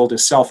end result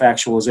is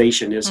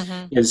self-actualization. Is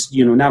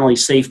not only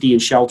safety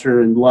and shelter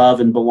and love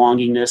and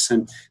belongingness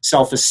and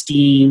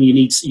self-esteem.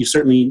 You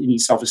certainly need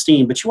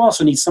self-esteem, but you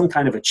also need some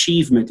kind of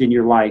achievement in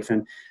your life,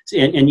 and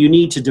you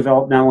need to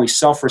develop not only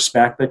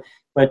self-respect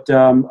but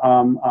the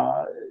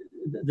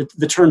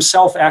term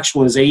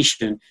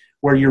self-actualization,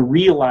 where you're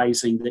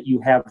realizing that you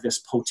have this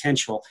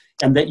potential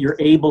and that you're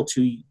able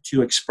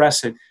to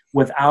express it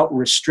without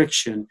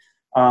restriction.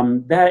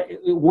 That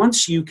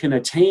once you can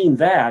attain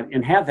that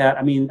and have that,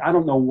 I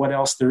don't know what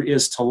else there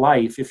is to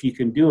life if you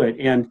can do it.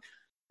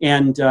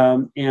 And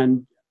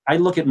I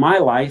look at my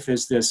life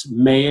as this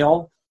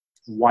male,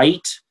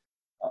 white,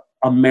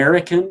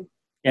 American,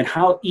 and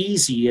how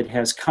easy it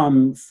has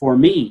come for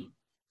me.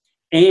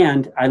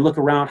 And I look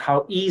around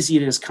how easy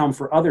it has come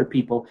for other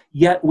people,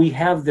 yet we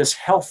have this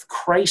health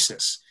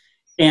crisis.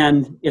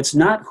 And it's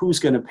not who's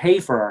going to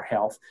pay for our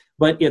health,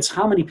 but it's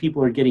how many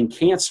people are getting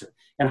cancer,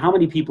 and how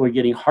many people are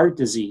getting heart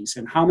disease,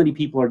 and how many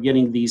people are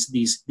getting these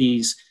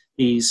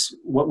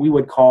what we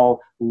would call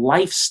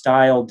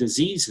lifestyle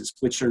diseases,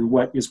 which are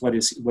what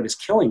is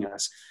killing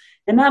us.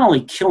 And not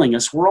only killing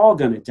us, we're all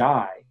going to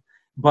die,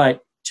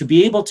 but to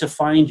be able to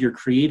find your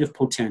creative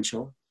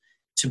potential,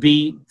 to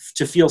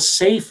feel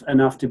safe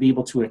enough to be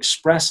able to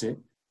express it,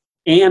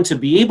 and to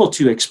be able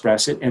to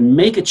express it and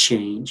make a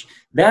change,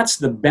 that's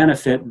the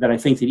benefit that I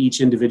think that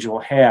each individual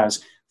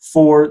has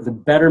for the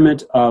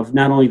betterment of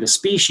not only the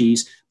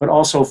species, but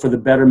also for the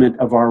betterment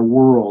of our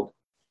world.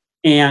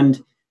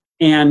 And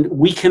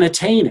we can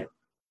attain it.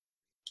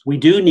 We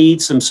do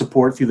need some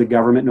support through the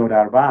government, no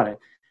doubt about it,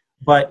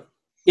 but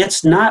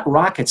it's not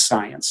rocket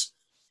science.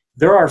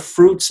 There are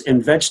fruits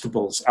and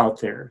vegetables out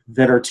there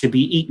that are to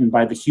be eaten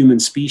by the human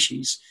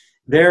species.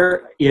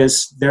 There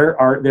is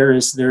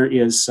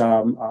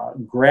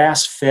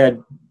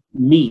grass-fed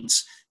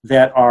meats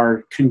that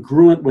are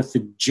congruent with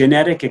the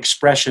genetic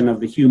expression of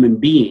the human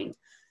being.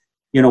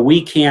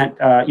 We can't.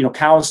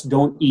 Cows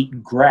don't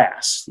eat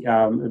grass.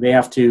 They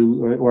have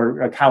to,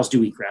 or cows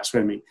do eat grass.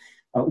 What I mean,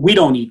 we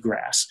don't eat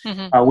grass.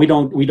 We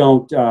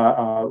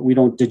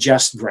don't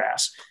digest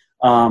grass.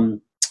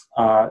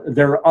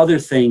 There are other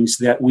things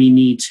that we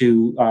need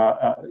to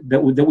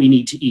that we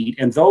need to eat,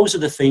 and those are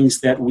the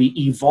things that we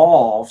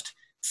evolved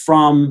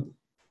from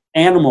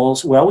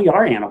animals. Well, we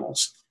are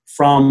animals,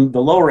 from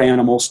the lower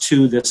animals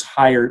to this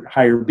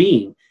higher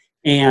being,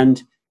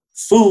 And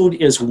food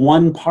is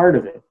one part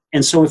of it.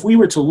 And so if we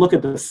were to look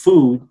at the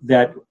food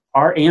that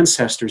our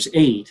ancestors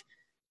ate,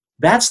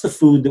 that's the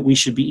food that we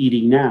should be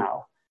eating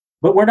now.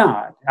 But we're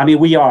not. I mean,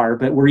 we are,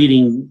 but we're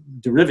eating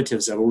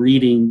derivatives of it. We're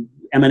eating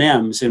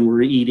M&Ms, and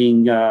we're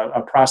eating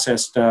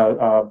processed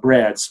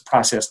breads,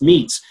 processed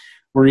meats.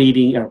 We're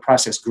eating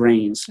processed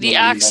grains. The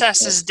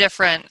access is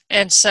different,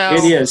 and so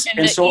it is.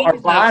 And so our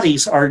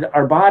bodies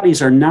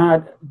are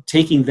not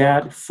taking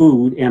that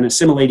food and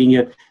assimilating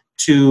it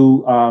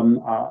to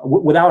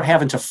without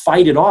having to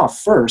fight it off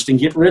first and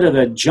get rid of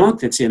the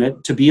junk that's in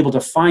it to be able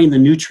to find the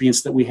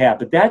nutrients that we have.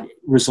 But that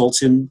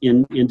results in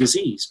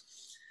disease.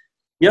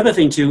 The other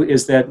thing too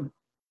is that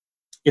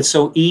it's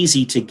so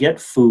easy to get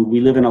food.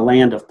 We live in a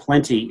land of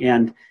plenty,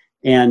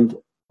 and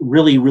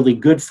really, really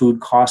good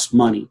food costs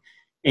money.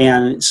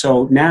 And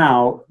so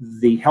now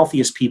the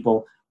healthiest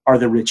people are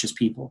the richest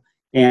people,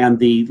 and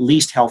the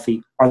least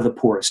healthy are the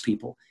poorest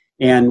people.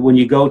 And when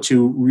you go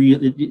to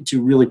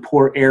really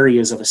poor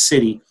areas of a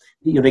city,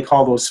 they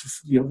call those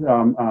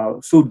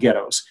food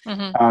ghettos,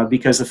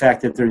 because the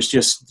fact that there's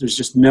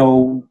just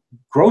no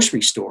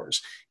grocery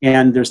stores,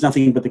 and there's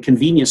nothing but the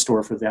convenience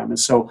store for them. And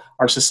so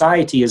our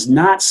society is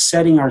not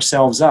setting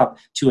ourselves up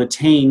to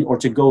attain or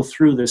to go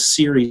through this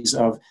series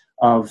of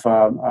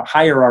a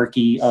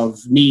hierarchy of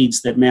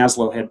needs that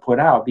Maslow had put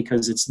out,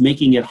 because it's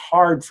making it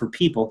hard for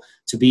people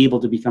to be able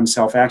to become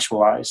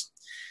self-actualized.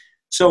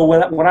 So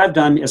what I've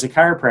done as a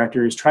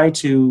chiropractor is try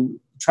to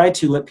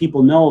let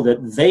people know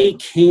that they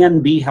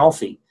can be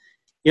healthy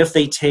if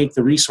they take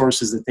the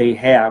resources that they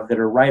have that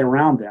are right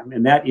around them.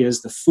 And that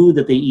is the food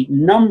that they eat.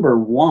 Number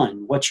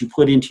one, what you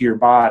put into your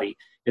body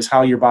is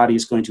how your body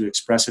is going to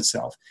express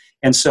itself.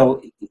 And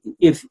so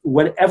if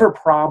whatever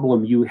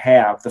problem you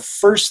have, the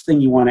first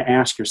thing you want to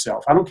ask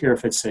yourself, I don't care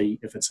if it's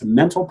a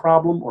mental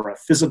problem or a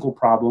physical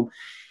problem,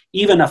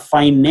 even a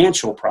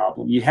financial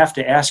problem, you have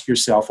to ask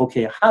yourself,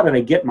 okay, how did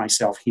I get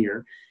myself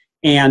here?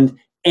 And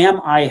am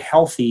I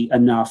healthy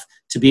enough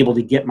to be able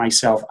to get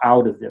myself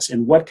out of this?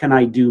 And what can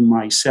I do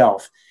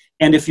myself?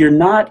 And if you're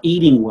not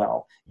eating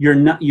well, you're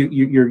not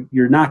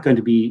going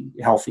to be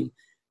healthy.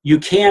 You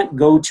can't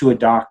go to a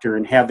doctor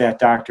and have that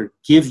doctor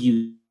give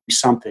you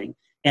something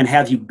and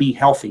have you be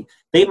healthy.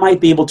 They might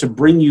be able to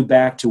bring you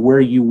back to where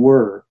you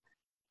were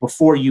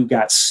before you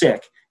got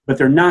sick, but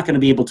they're not going to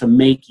be able to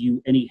make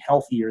you any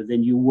healthier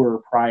than you were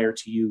prior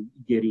to you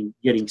getting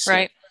sick.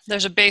 Right.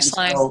 There's a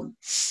baseline.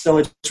 So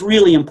it's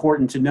really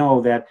important to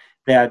know that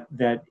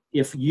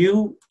if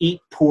you eat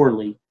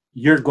poorly,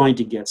 you're going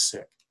to get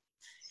sick.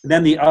 And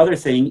then the other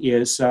thing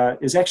is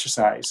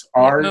exercise.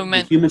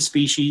 The human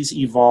species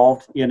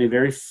evolved in a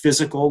very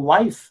physical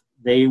life.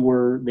 They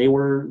were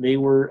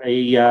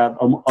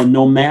a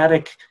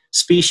nomadic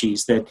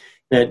species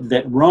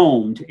that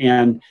roamed,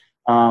 and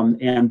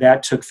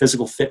that took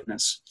physical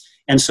fitness.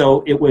 And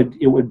so it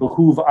would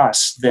behoove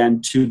us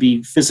then to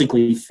be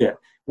physically fit,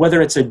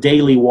 whether it's a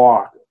daily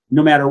walk.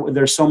 No matter,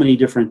 there's so many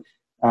different.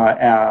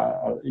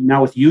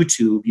 Now with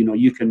YouTube,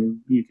 you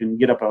can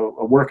get up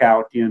a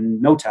workout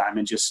in no time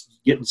and just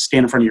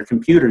stand in front of your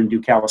computer and do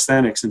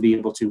calisthenics and be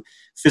able to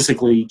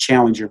physically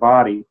challenge your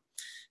body.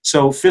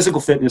 So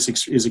physical fitness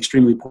is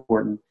extremely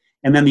important.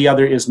 And then the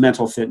other is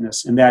mental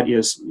fitness, and that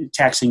is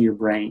taxing your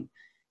brain.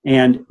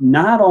 And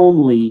not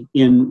only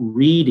in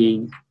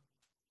reading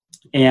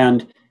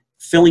and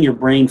filling your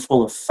brain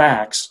full of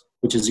facts,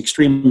 which is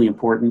extremely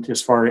important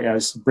as far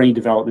as brain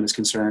development is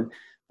concerned,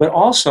 but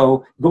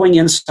also going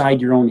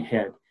inside your own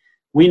head.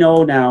 We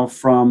know now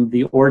from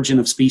the Origin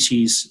of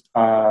Species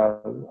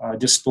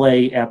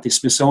display at the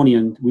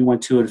Smithsonian. We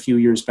went to it a few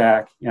years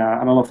back.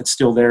 I don't know if it's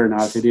still there or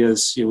not. If it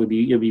is, it'd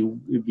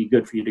be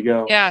good for you to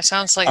go. Yeah,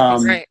 sounds like it'd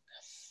be great.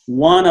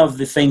 One of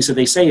the things that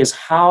they say is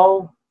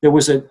how there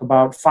was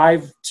about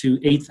 500,000 to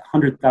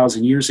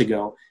 800,000 years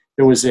ago,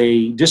 there was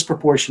a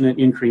disproportionate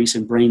increase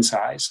in brain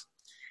size.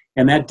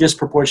 And that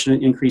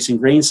disproportionate increase in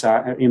brain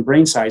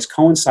size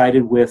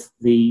coincided with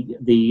the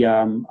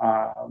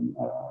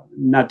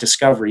not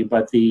discovery,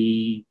 but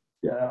the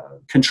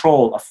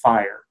control of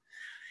fire.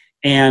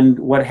 And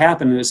what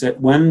happened is that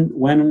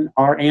when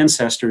our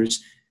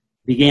ancestors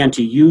began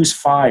to use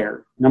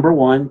fire, number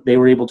one, they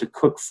were able to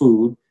cook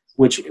food,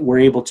 which were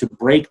able to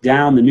break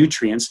down the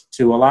nutrients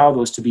to allow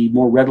those to be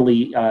more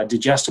readily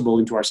digestible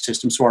into our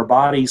system. So our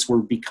bodies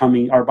were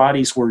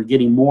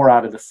getting more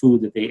out of the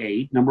food that they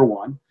ate, number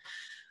one.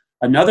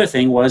 Another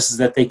thing was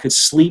that they could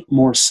sleep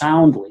more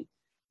soundly.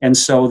 And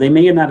so they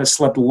may not have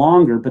slept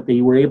longer, but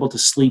they were able to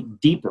sleep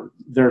deeper.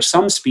 There are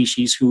some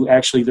species who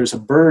actually, there's a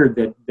bird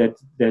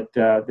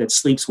that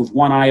sleeps with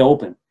one eye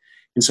open.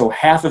 And so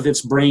half of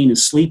its brain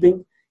is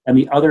sleeping and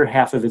the other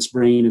half of its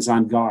brain is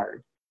on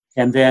guard.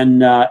 And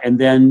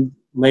then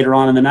later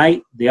on in the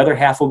night, the other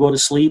half will go to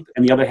sleep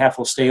and the other half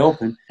will stay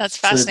open. That's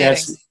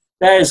fascinating.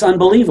 That is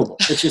unbelievable.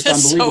 It's just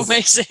unbelievable. So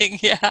amazing,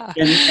 yeah.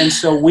 And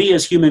so we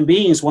as human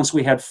beings, once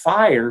we had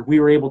fire, we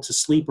were able to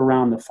sleep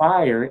around the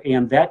fire,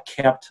 and that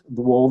kept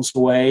the wolves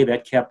away,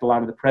 that kept a lot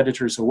of the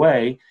predators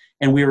away,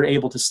 and we were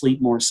able to sleep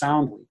more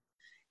soundly.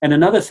 And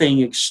another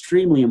thing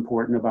extremely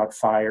important about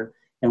fire,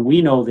 and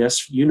we know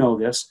this, you know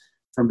this,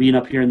 from being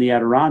up here in the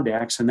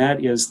Adirondacks, and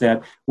that is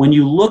that when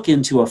you look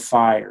into a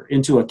fire,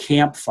 into a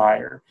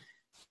campfire,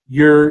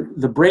 your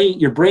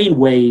brain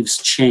waves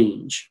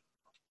change,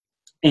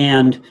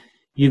 and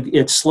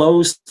it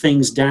slows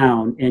things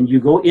down, and you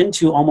go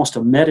into almost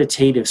a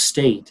meditative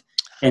state.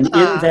 And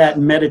in that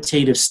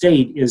meditative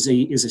state is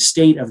a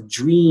state of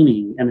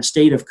dreaming and a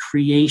state of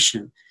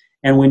creation.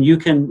 And when you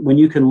can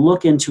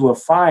look into a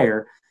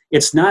fire,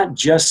 it's not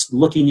just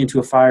looking into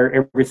a fire,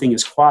 everything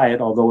is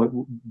quiet,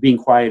 although being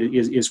quiet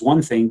is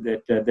one thing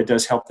that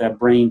does help that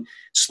brain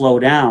slow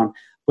down.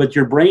 But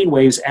your brain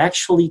waves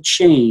actually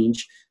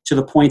change to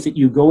the point that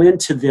you go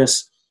into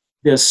this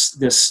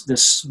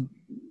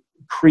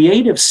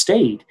creative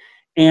state,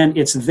 and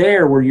it's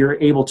there where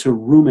you're able to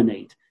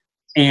ruminate.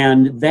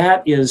 And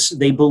that is,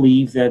 they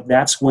believe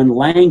that's when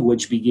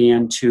language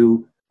began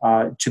to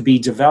be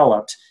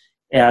developed,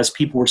 as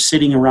people were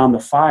sitting around the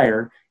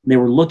fire, and they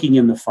were looking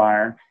in the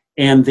fire,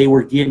 and they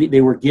were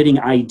getting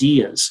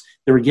ideas.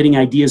 They were getting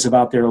ideas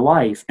about their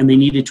life, and they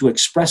needed to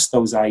express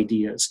those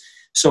ideas.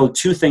 So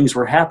two things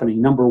were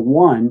happening. Number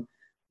one,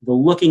 the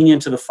looking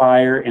into the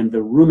fire and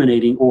the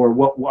ruminating, or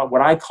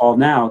what I call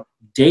now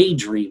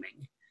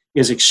daydreaming,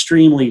 is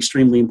extremely,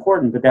 extremely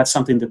important, but that's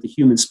something that the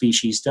human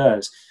species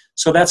does.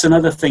 So that's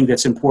another thing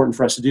that's important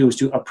for us to do, is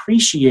to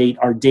appreciate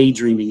our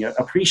daydreaming,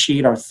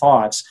 appreciate our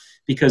thoughts,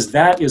 because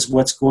that is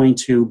what's going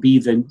to be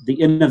the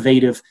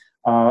innovative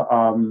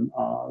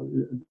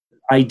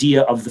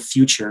idea of the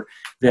future,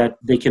 that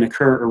they can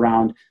occur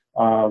around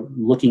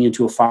looking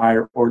into a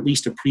fire, or at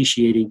least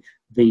appreciating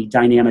the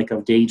dynamic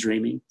of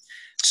daydreaming.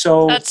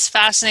 So that's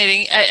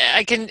fascinating.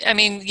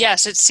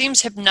 Yes, it seems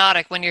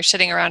hypnotic when you're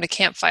sitting around a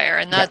campfire,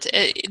 and that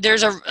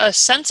there's a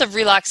sense of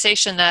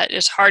relaxation that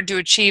is hard to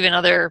achieve in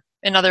other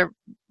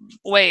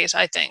ways,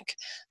 I think.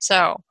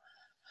 So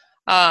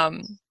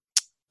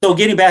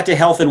getting back to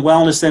health and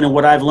wellness then, and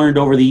what I've learned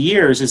over the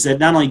years is that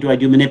not only do I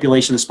do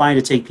manipulation of the spine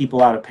to take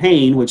people out of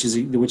pain, which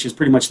is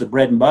pretty much the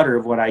bread and butter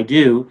of what I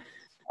do.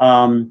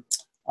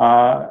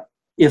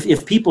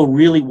 If people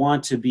really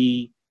want to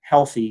be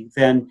healthy,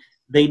 then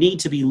they need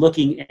to be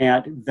looking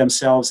at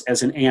themselves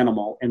as an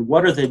animal, and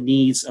what are the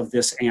needs of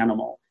this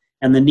animal.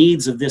 And the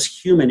needs of this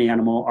human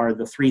animal are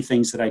the three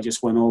things that I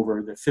just went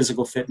over: the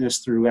physical fitness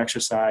through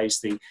exercise,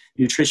 the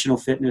nutritional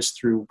fitness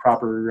through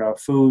proper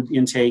food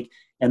intake,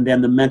 and then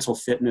the mental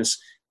fitness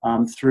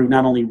through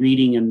not only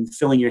reading and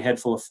filling your head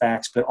full of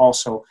facts, but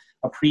also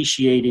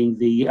appreciating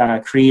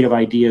the creative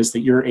ideas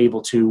that you're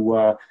able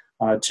to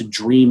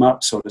dream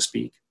up, so to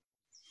speak.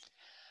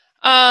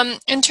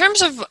 In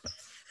terms of,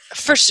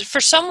 for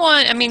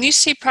someone, you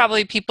see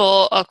probably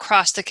people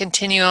across the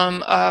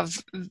continuum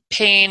of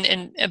pain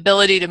and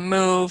ability to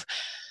move.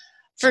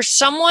 For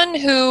someone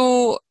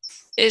who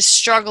is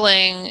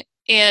struggling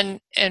and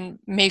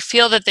may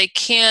feel that they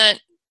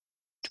can't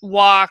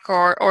walk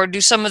or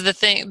do some of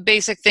the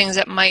basic things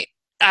that might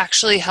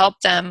actually help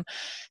them,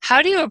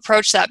 how do you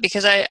approach that?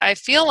 Because I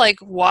feel like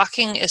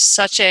walking is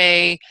such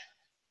it's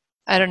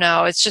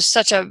just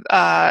such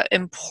a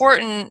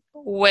important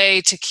way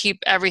to keep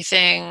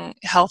everything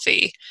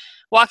healthy.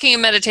 Walking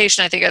and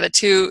meditation, I think, are the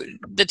two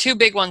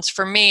big ones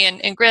for me.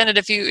 And granted,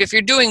 if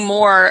you're doing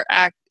more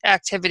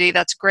activity,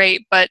 that's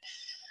great. But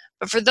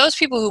for those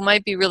people who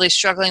might be really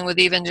struggling with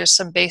even just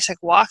some basic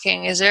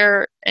walking, is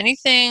there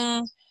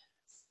anything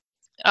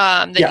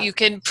that you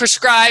can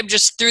prescribe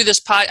just through this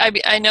pod?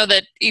 I know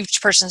that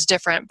each person's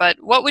different, but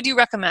what would you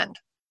recommend?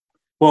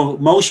 Well,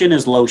 motion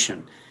is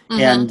lotion.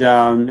 Mm-hmm.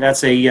 And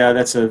that's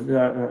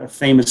a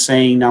famous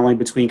saying, not only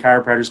between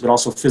chiropractors but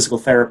also physical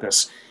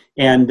therapists.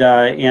 And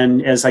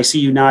as I see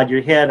you nod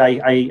your head,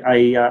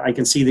 I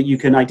can see that you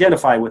can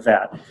identify with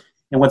that.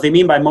 And what they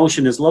mean by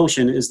motion is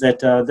lotion is that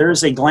there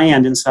is a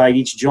gland inside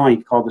each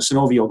joint called the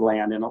synovial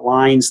gland, and it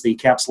lines the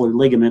capsular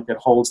ligament that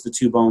holds the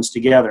two bones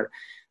together.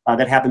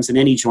 That happens in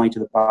any joint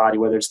of the body,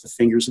 whether it's the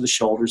fingers or the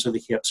shoulders or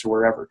the hips or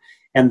wherever.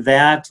 And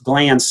that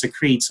gland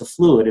secretes a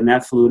fluid, and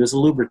that fluid is a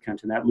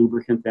lubricant, and that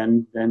lubricant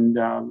then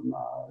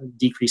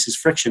decreases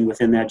friction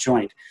within that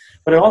joint.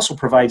 But it also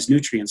provides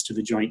nutrients to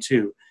the joint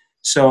too.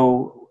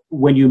 So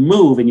when you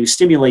move and you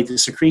stimulate the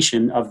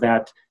secretion of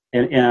that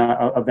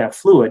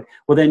fluid,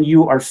 well, then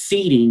you are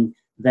feeding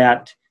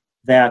that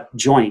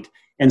joint.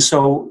 And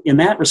so in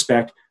that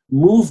respect,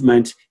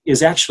 movement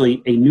is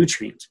actually a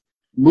nutrient.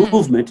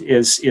 Movement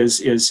is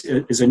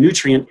a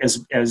nutrient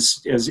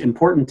as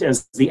important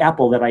as the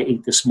apple that I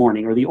ate this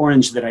morning or the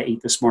orange that I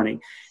ate this morning.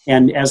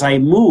 And as I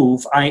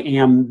move, I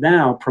am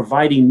now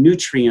providing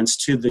nutrients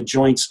to the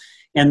joints.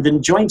 And the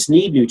joints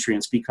need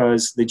nutrients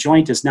because the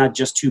joint is not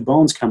just two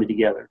bones coming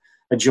together.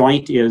 A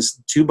joint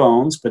is two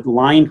bones, but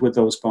lined with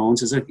those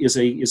bones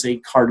is a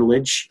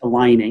cartilage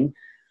lining.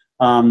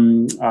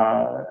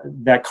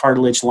 That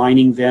cartilage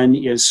lining then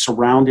is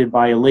surrounded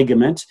by a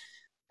ligament.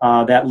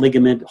 That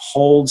ligament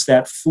holds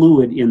that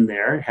fluid in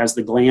there, has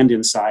the gland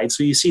inside.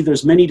 So you see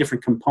there's many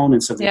different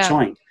components of the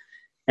joint.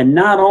 And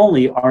not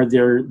only are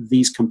there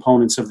these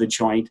components of the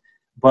joint,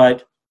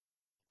 but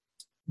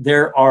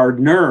there are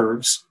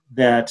nerves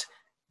that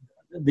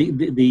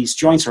these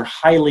joints are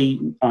highly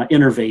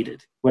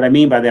innervated. What I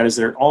mean by that is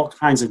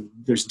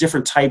there's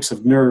different types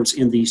of nerves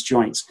in these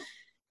joints.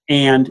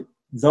 And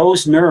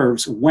those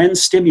nerves, when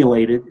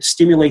stimulated,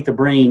 stimulate the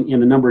brain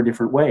in a number of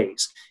different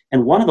ways.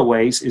 And one of the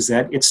ways is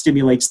that it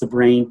stimulates the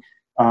brain,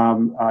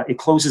 it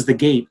closes the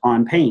gate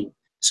on pain.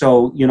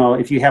 So,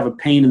 if you have a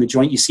pain in the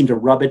joint, you seem to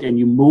rub it and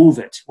you move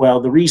it. Well,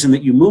 the reason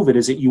that you move it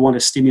is that you want to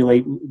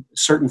stimulate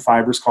certain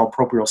fibers called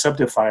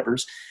proprioceptive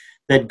fibers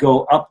that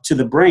go up to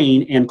the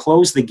brain and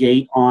close the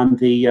gate on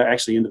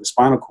actually into the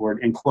spinal cord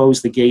and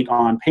close the gate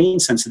on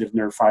pain-sensitive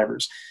nerve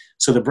fibers.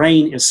 So the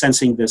brain is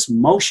sensing this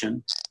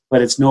motion,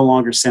 but it's no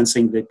longer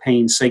sensing the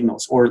pain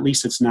signals, or at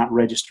least it's not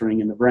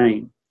registering in the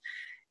brain.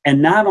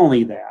 And not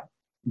only that,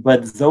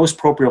 but those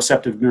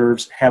proprioceptive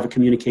nerves have a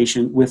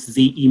communication with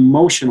the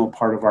emotional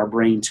part of our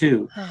brain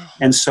too. Oh.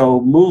 And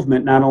so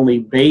movement not only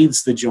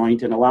bathes the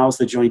joint and allows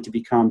the joint to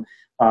become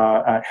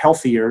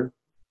healthier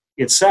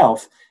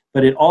itself,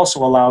 but it also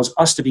allows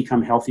us to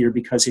become healthier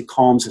because it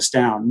calms us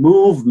down.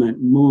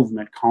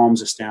 Movement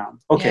calms us down.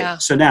 Okay,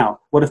 So now,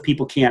 what if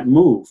people can't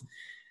move?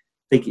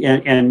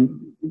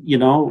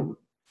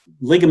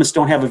 Ligaments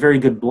don't have a very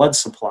good blood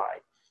supply,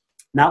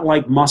 not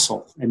like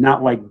muscle and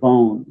not like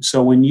bone.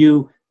 So when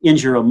you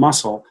injure a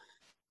muscle,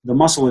 the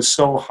muscle is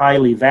so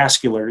highly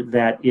vascular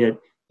that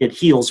it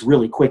heals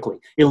really quickly.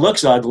 It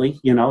looks ugly,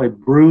 it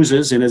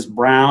bruises and is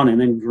brown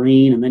and then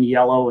green and then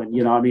yellow, and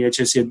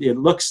it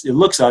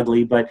looks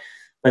ugly, but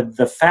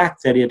the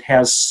fact that it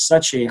has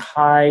such a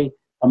high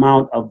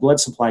amount of blood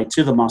supply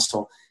to the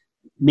muscle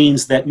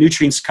means that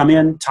nutrients come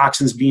in,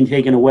 toxins being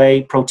taken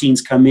away,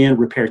 proteins come in,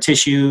 repair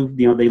tissue,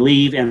 they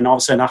leave, and all of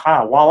a sudden,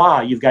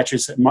 voila, you've got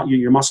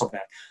your muscle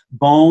back.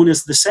 Bone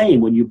is the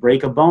same. When you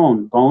break a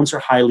bone, bones are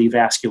highly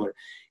vascular.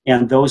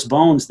 And those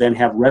bones then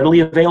have readily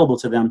available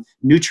to them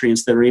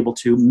nutrients that are able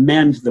to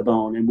mend the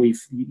bone. And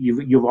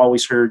you've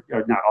always heard,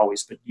 or not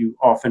always, but you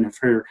often have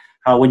heard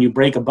how when you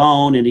break a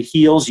bone and it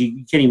heals,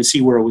 you can't even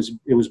see where it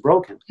was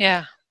broken.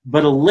 Yeah.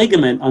 But a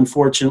ligament,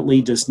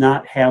 unfortunately, does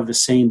not have the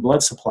same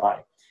blood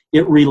supply.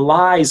 It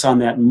relies on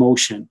that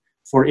motion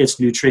for its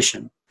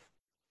nutrition.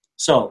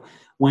 So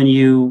when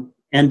you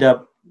end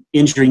up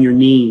injuring your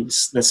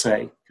knees, let's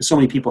say, because so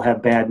many people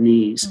have bad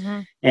knees,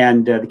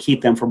 and they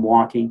keep them from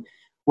walking.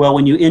 Well,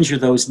 when you injure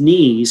those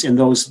knees and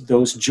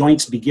those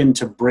joints begin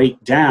to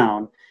break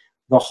down,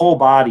 the whole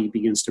body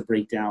begins to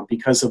break down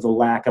because of the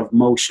lack of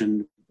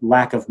motion,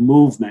 lack of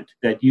movement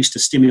that used to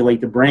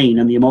stimulate the brain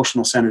and the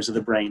emotional centers of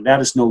the brain.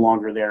 That is no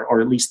longer there, or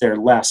at least they're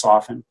less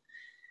often.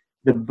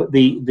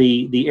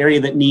 The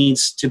area that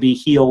needs to be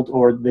healed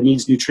or that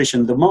needs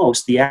nutrition the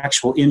most, the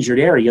actual injured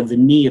area of the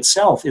knee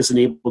itself, isn't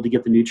able to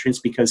get the nutrients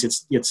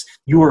because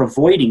you are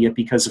avoiding it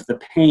because of the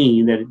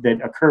pain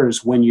that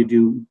occurs when you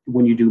do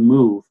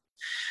move.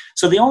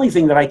 So the only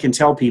thing that I can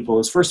tell people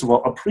is, first of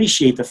all,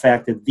 appreciate the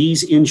fact that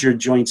these injured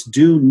joints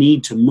do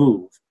need to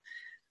move.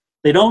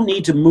 They don't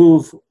need to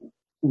move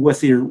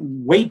with your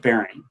weight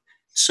bearing.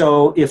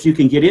 So if you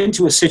can get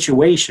into a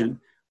situation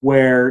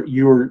where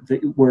you're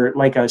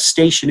like a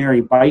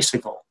stationary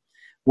bicycle,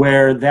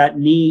 where that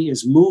knee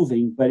is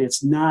moving, but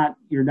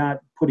you're not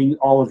putting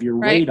all of your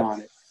weight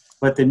on it,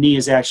 but the knee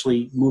is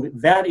actually moving.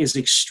 That is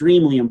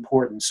extremely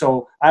important.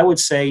 So I would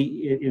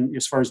say,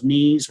 as far as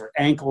knees or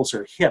ankles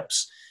or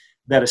hips,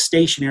 that a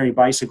stationary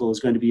bicycle is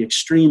going to be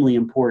extremely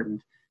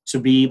important to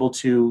be able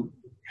to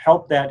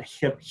help that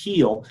hip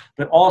heal,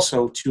 but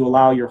also to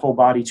allow your whole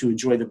body to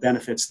enjoy the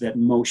benefits that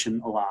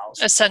motion allows.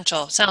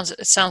 Essential. It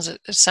sounds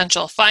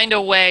essential. Find a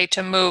way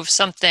to move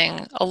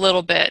something a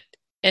little bit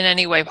in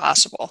any way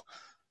possible.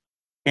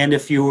 And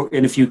if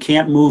you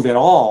can't move at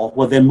all,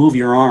 well, then move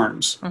your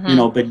arms,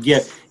 but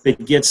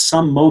get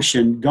some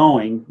motion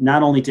going,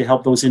 not only to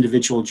help those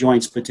individual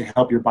joints, but to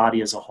help your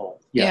body as a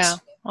whole. Yes. Yeah.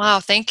 Wow.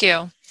 Thank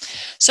you.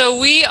 So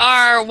we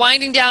are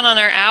winding down on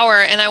our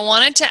hour, and I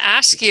wanted to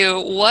ask you,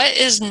 what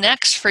is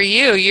next for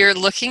you? You're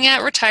looking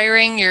at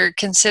retiring, you're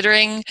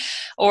considering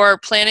or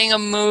planning a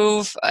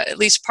move, at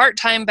least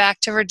part-time, back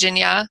to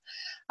Virginia.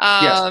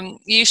 Yes.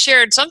 You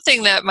shared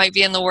something that might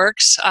be in the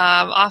works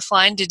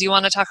offline. Did you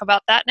want to talk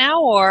about that now,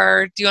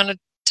 or do you want to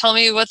tell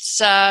me what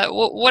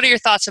are your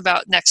thoughts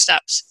about next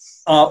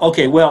steps?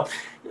 Okay. Well,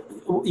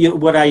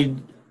 what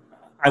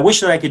I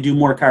wish that I could do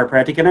more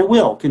chiropractic, and I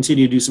will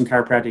continue to do some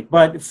chiropractic,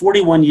 but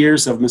 41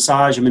 years of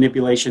massage and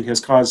manipulation has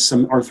caused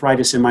some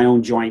arthritis in my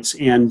own joints.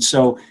 And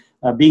so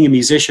being a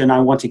musician, I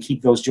want to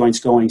keep those joints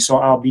going. So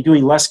I'll be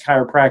doing less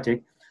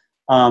chiropractic,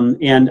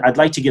 and I'd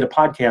like to get a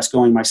podcast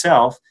going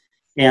myself.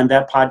 And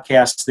that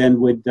podcast then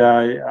would,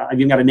 I've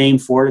even got a name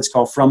for it. It's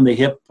called From the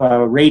Hip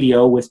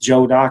Radio with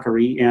Joe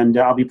Dockery. And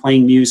I'll be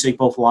playing music,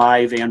 both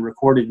live and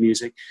recorded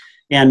music.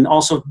 And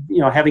also,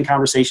 having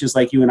conversations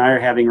like you and I are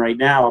having right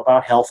now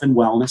about health and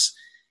wellness.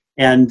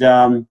 And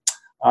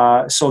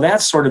so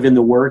that's sort of in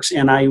the works.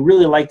 And I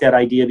really like that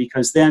idea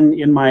because then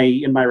in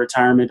my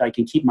retirement, I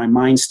can keep my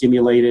mind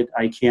stimulated.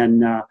 I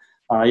can,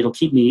 it'll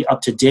keep me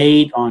up to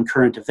date on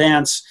current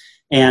events.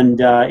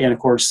 And of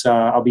course,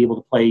 I'll be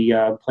able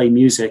to play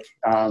music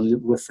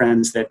with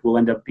friends that will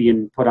end up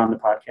being put on the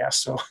podcast.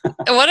 So,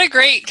 what a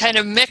great kind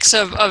of mix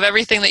of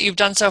everything that you've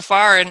done so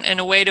far, and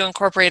a way to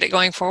incorporate it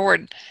going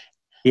forward.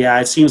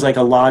 Yeah, it seems like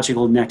a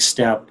logical next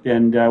step.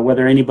 And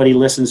whether anybody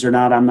listens or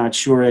not, I'm not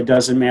sure. It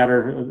doesn't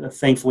matter.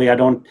 Thankfully, I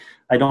don't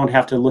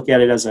have to look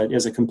at it as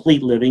a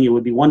complete living. It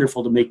would be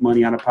wonderful to make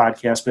money on a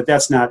podcast, but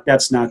that's not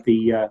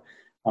the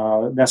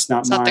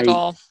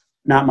goal.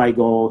 Not my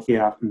goal.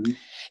 Yeah. Mm-hmm.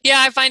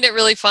 Yeah, I find it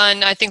really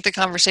fun. I think the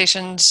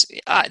conversations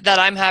that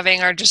I'm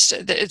having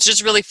it's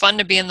just really fun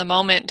to be in the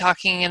moment,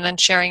 talking and then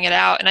sharing it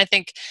out. And I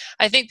think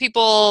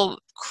people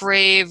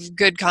crave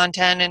good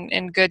content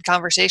and good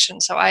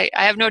conversation. So I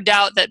have no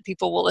doubt that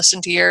people will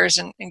listen to yours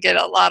and get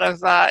a lot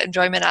of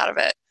enjoyment out of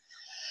it.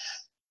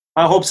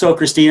 I hope so,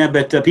 Christina,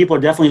 but people are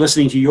definitely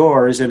listening to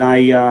yours, and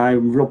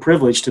I'm real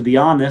privileged to be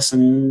on this.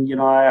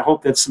 And, I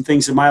hope that some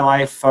things in my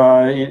life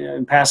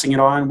and passing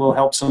it on will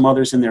help some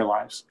others in their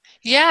lives.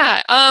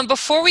 Yeah.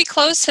 Before we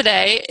close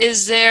today,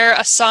 is there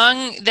a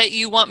song that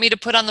you want me to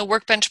put on the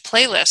Workbench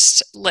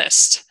playlist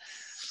list?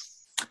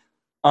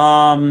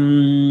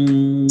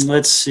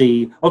 Let's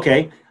see.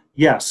 Okay.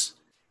 Yes.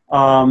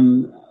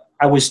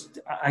 I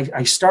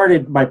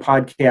started my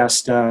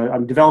podcast.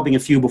 I'm developing a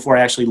few before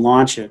I actually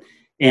launch it.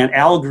 And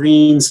Al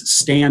Green's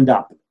Stand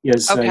Up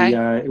is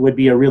it would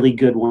be a really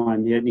good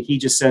one. And he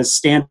just says,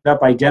 stand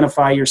up,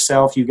 identify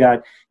yourself.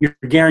 You're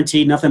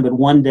guaranteed nothing but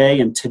one day,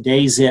 and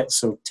today's it.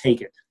 So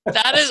take it.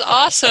 That is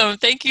awesome.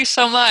 Thank you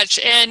so much.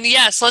 And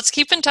yes, let's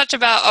keep in touch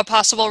about a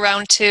possible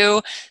round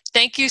 2.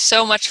 Thank you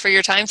so much for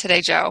your time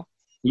today, Joe.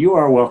 You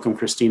are welcome,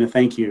 Christina.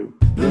 Thank you.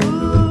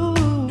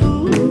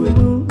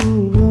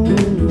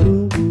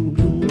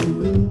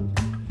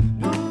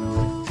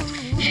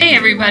 Hey,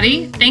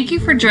 everybody. Thank you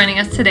for joining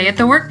us today at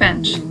the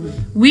Workbench.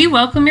 We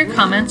welcome your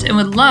comments and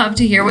would love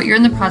to hear what you're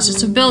in the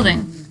process of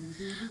building.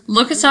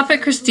 Look us up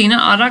at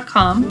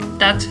christinaau.com,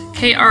 that's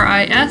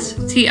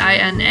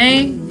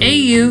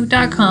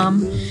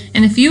KRISTINAAU.com,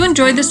 and if you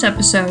enjoyed this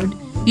episode,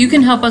 you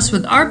can help us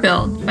with our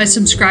build by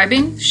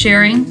subscribing,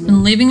 sharing,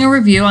 and leaving a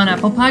review on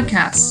Apple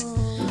Podcasts.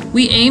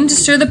 We aim to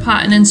stir the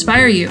pot and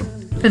inspire you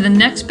for the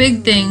next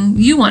big thing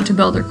you want to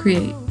build or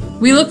create.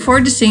 We look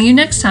forward to seeing you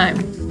next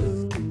time.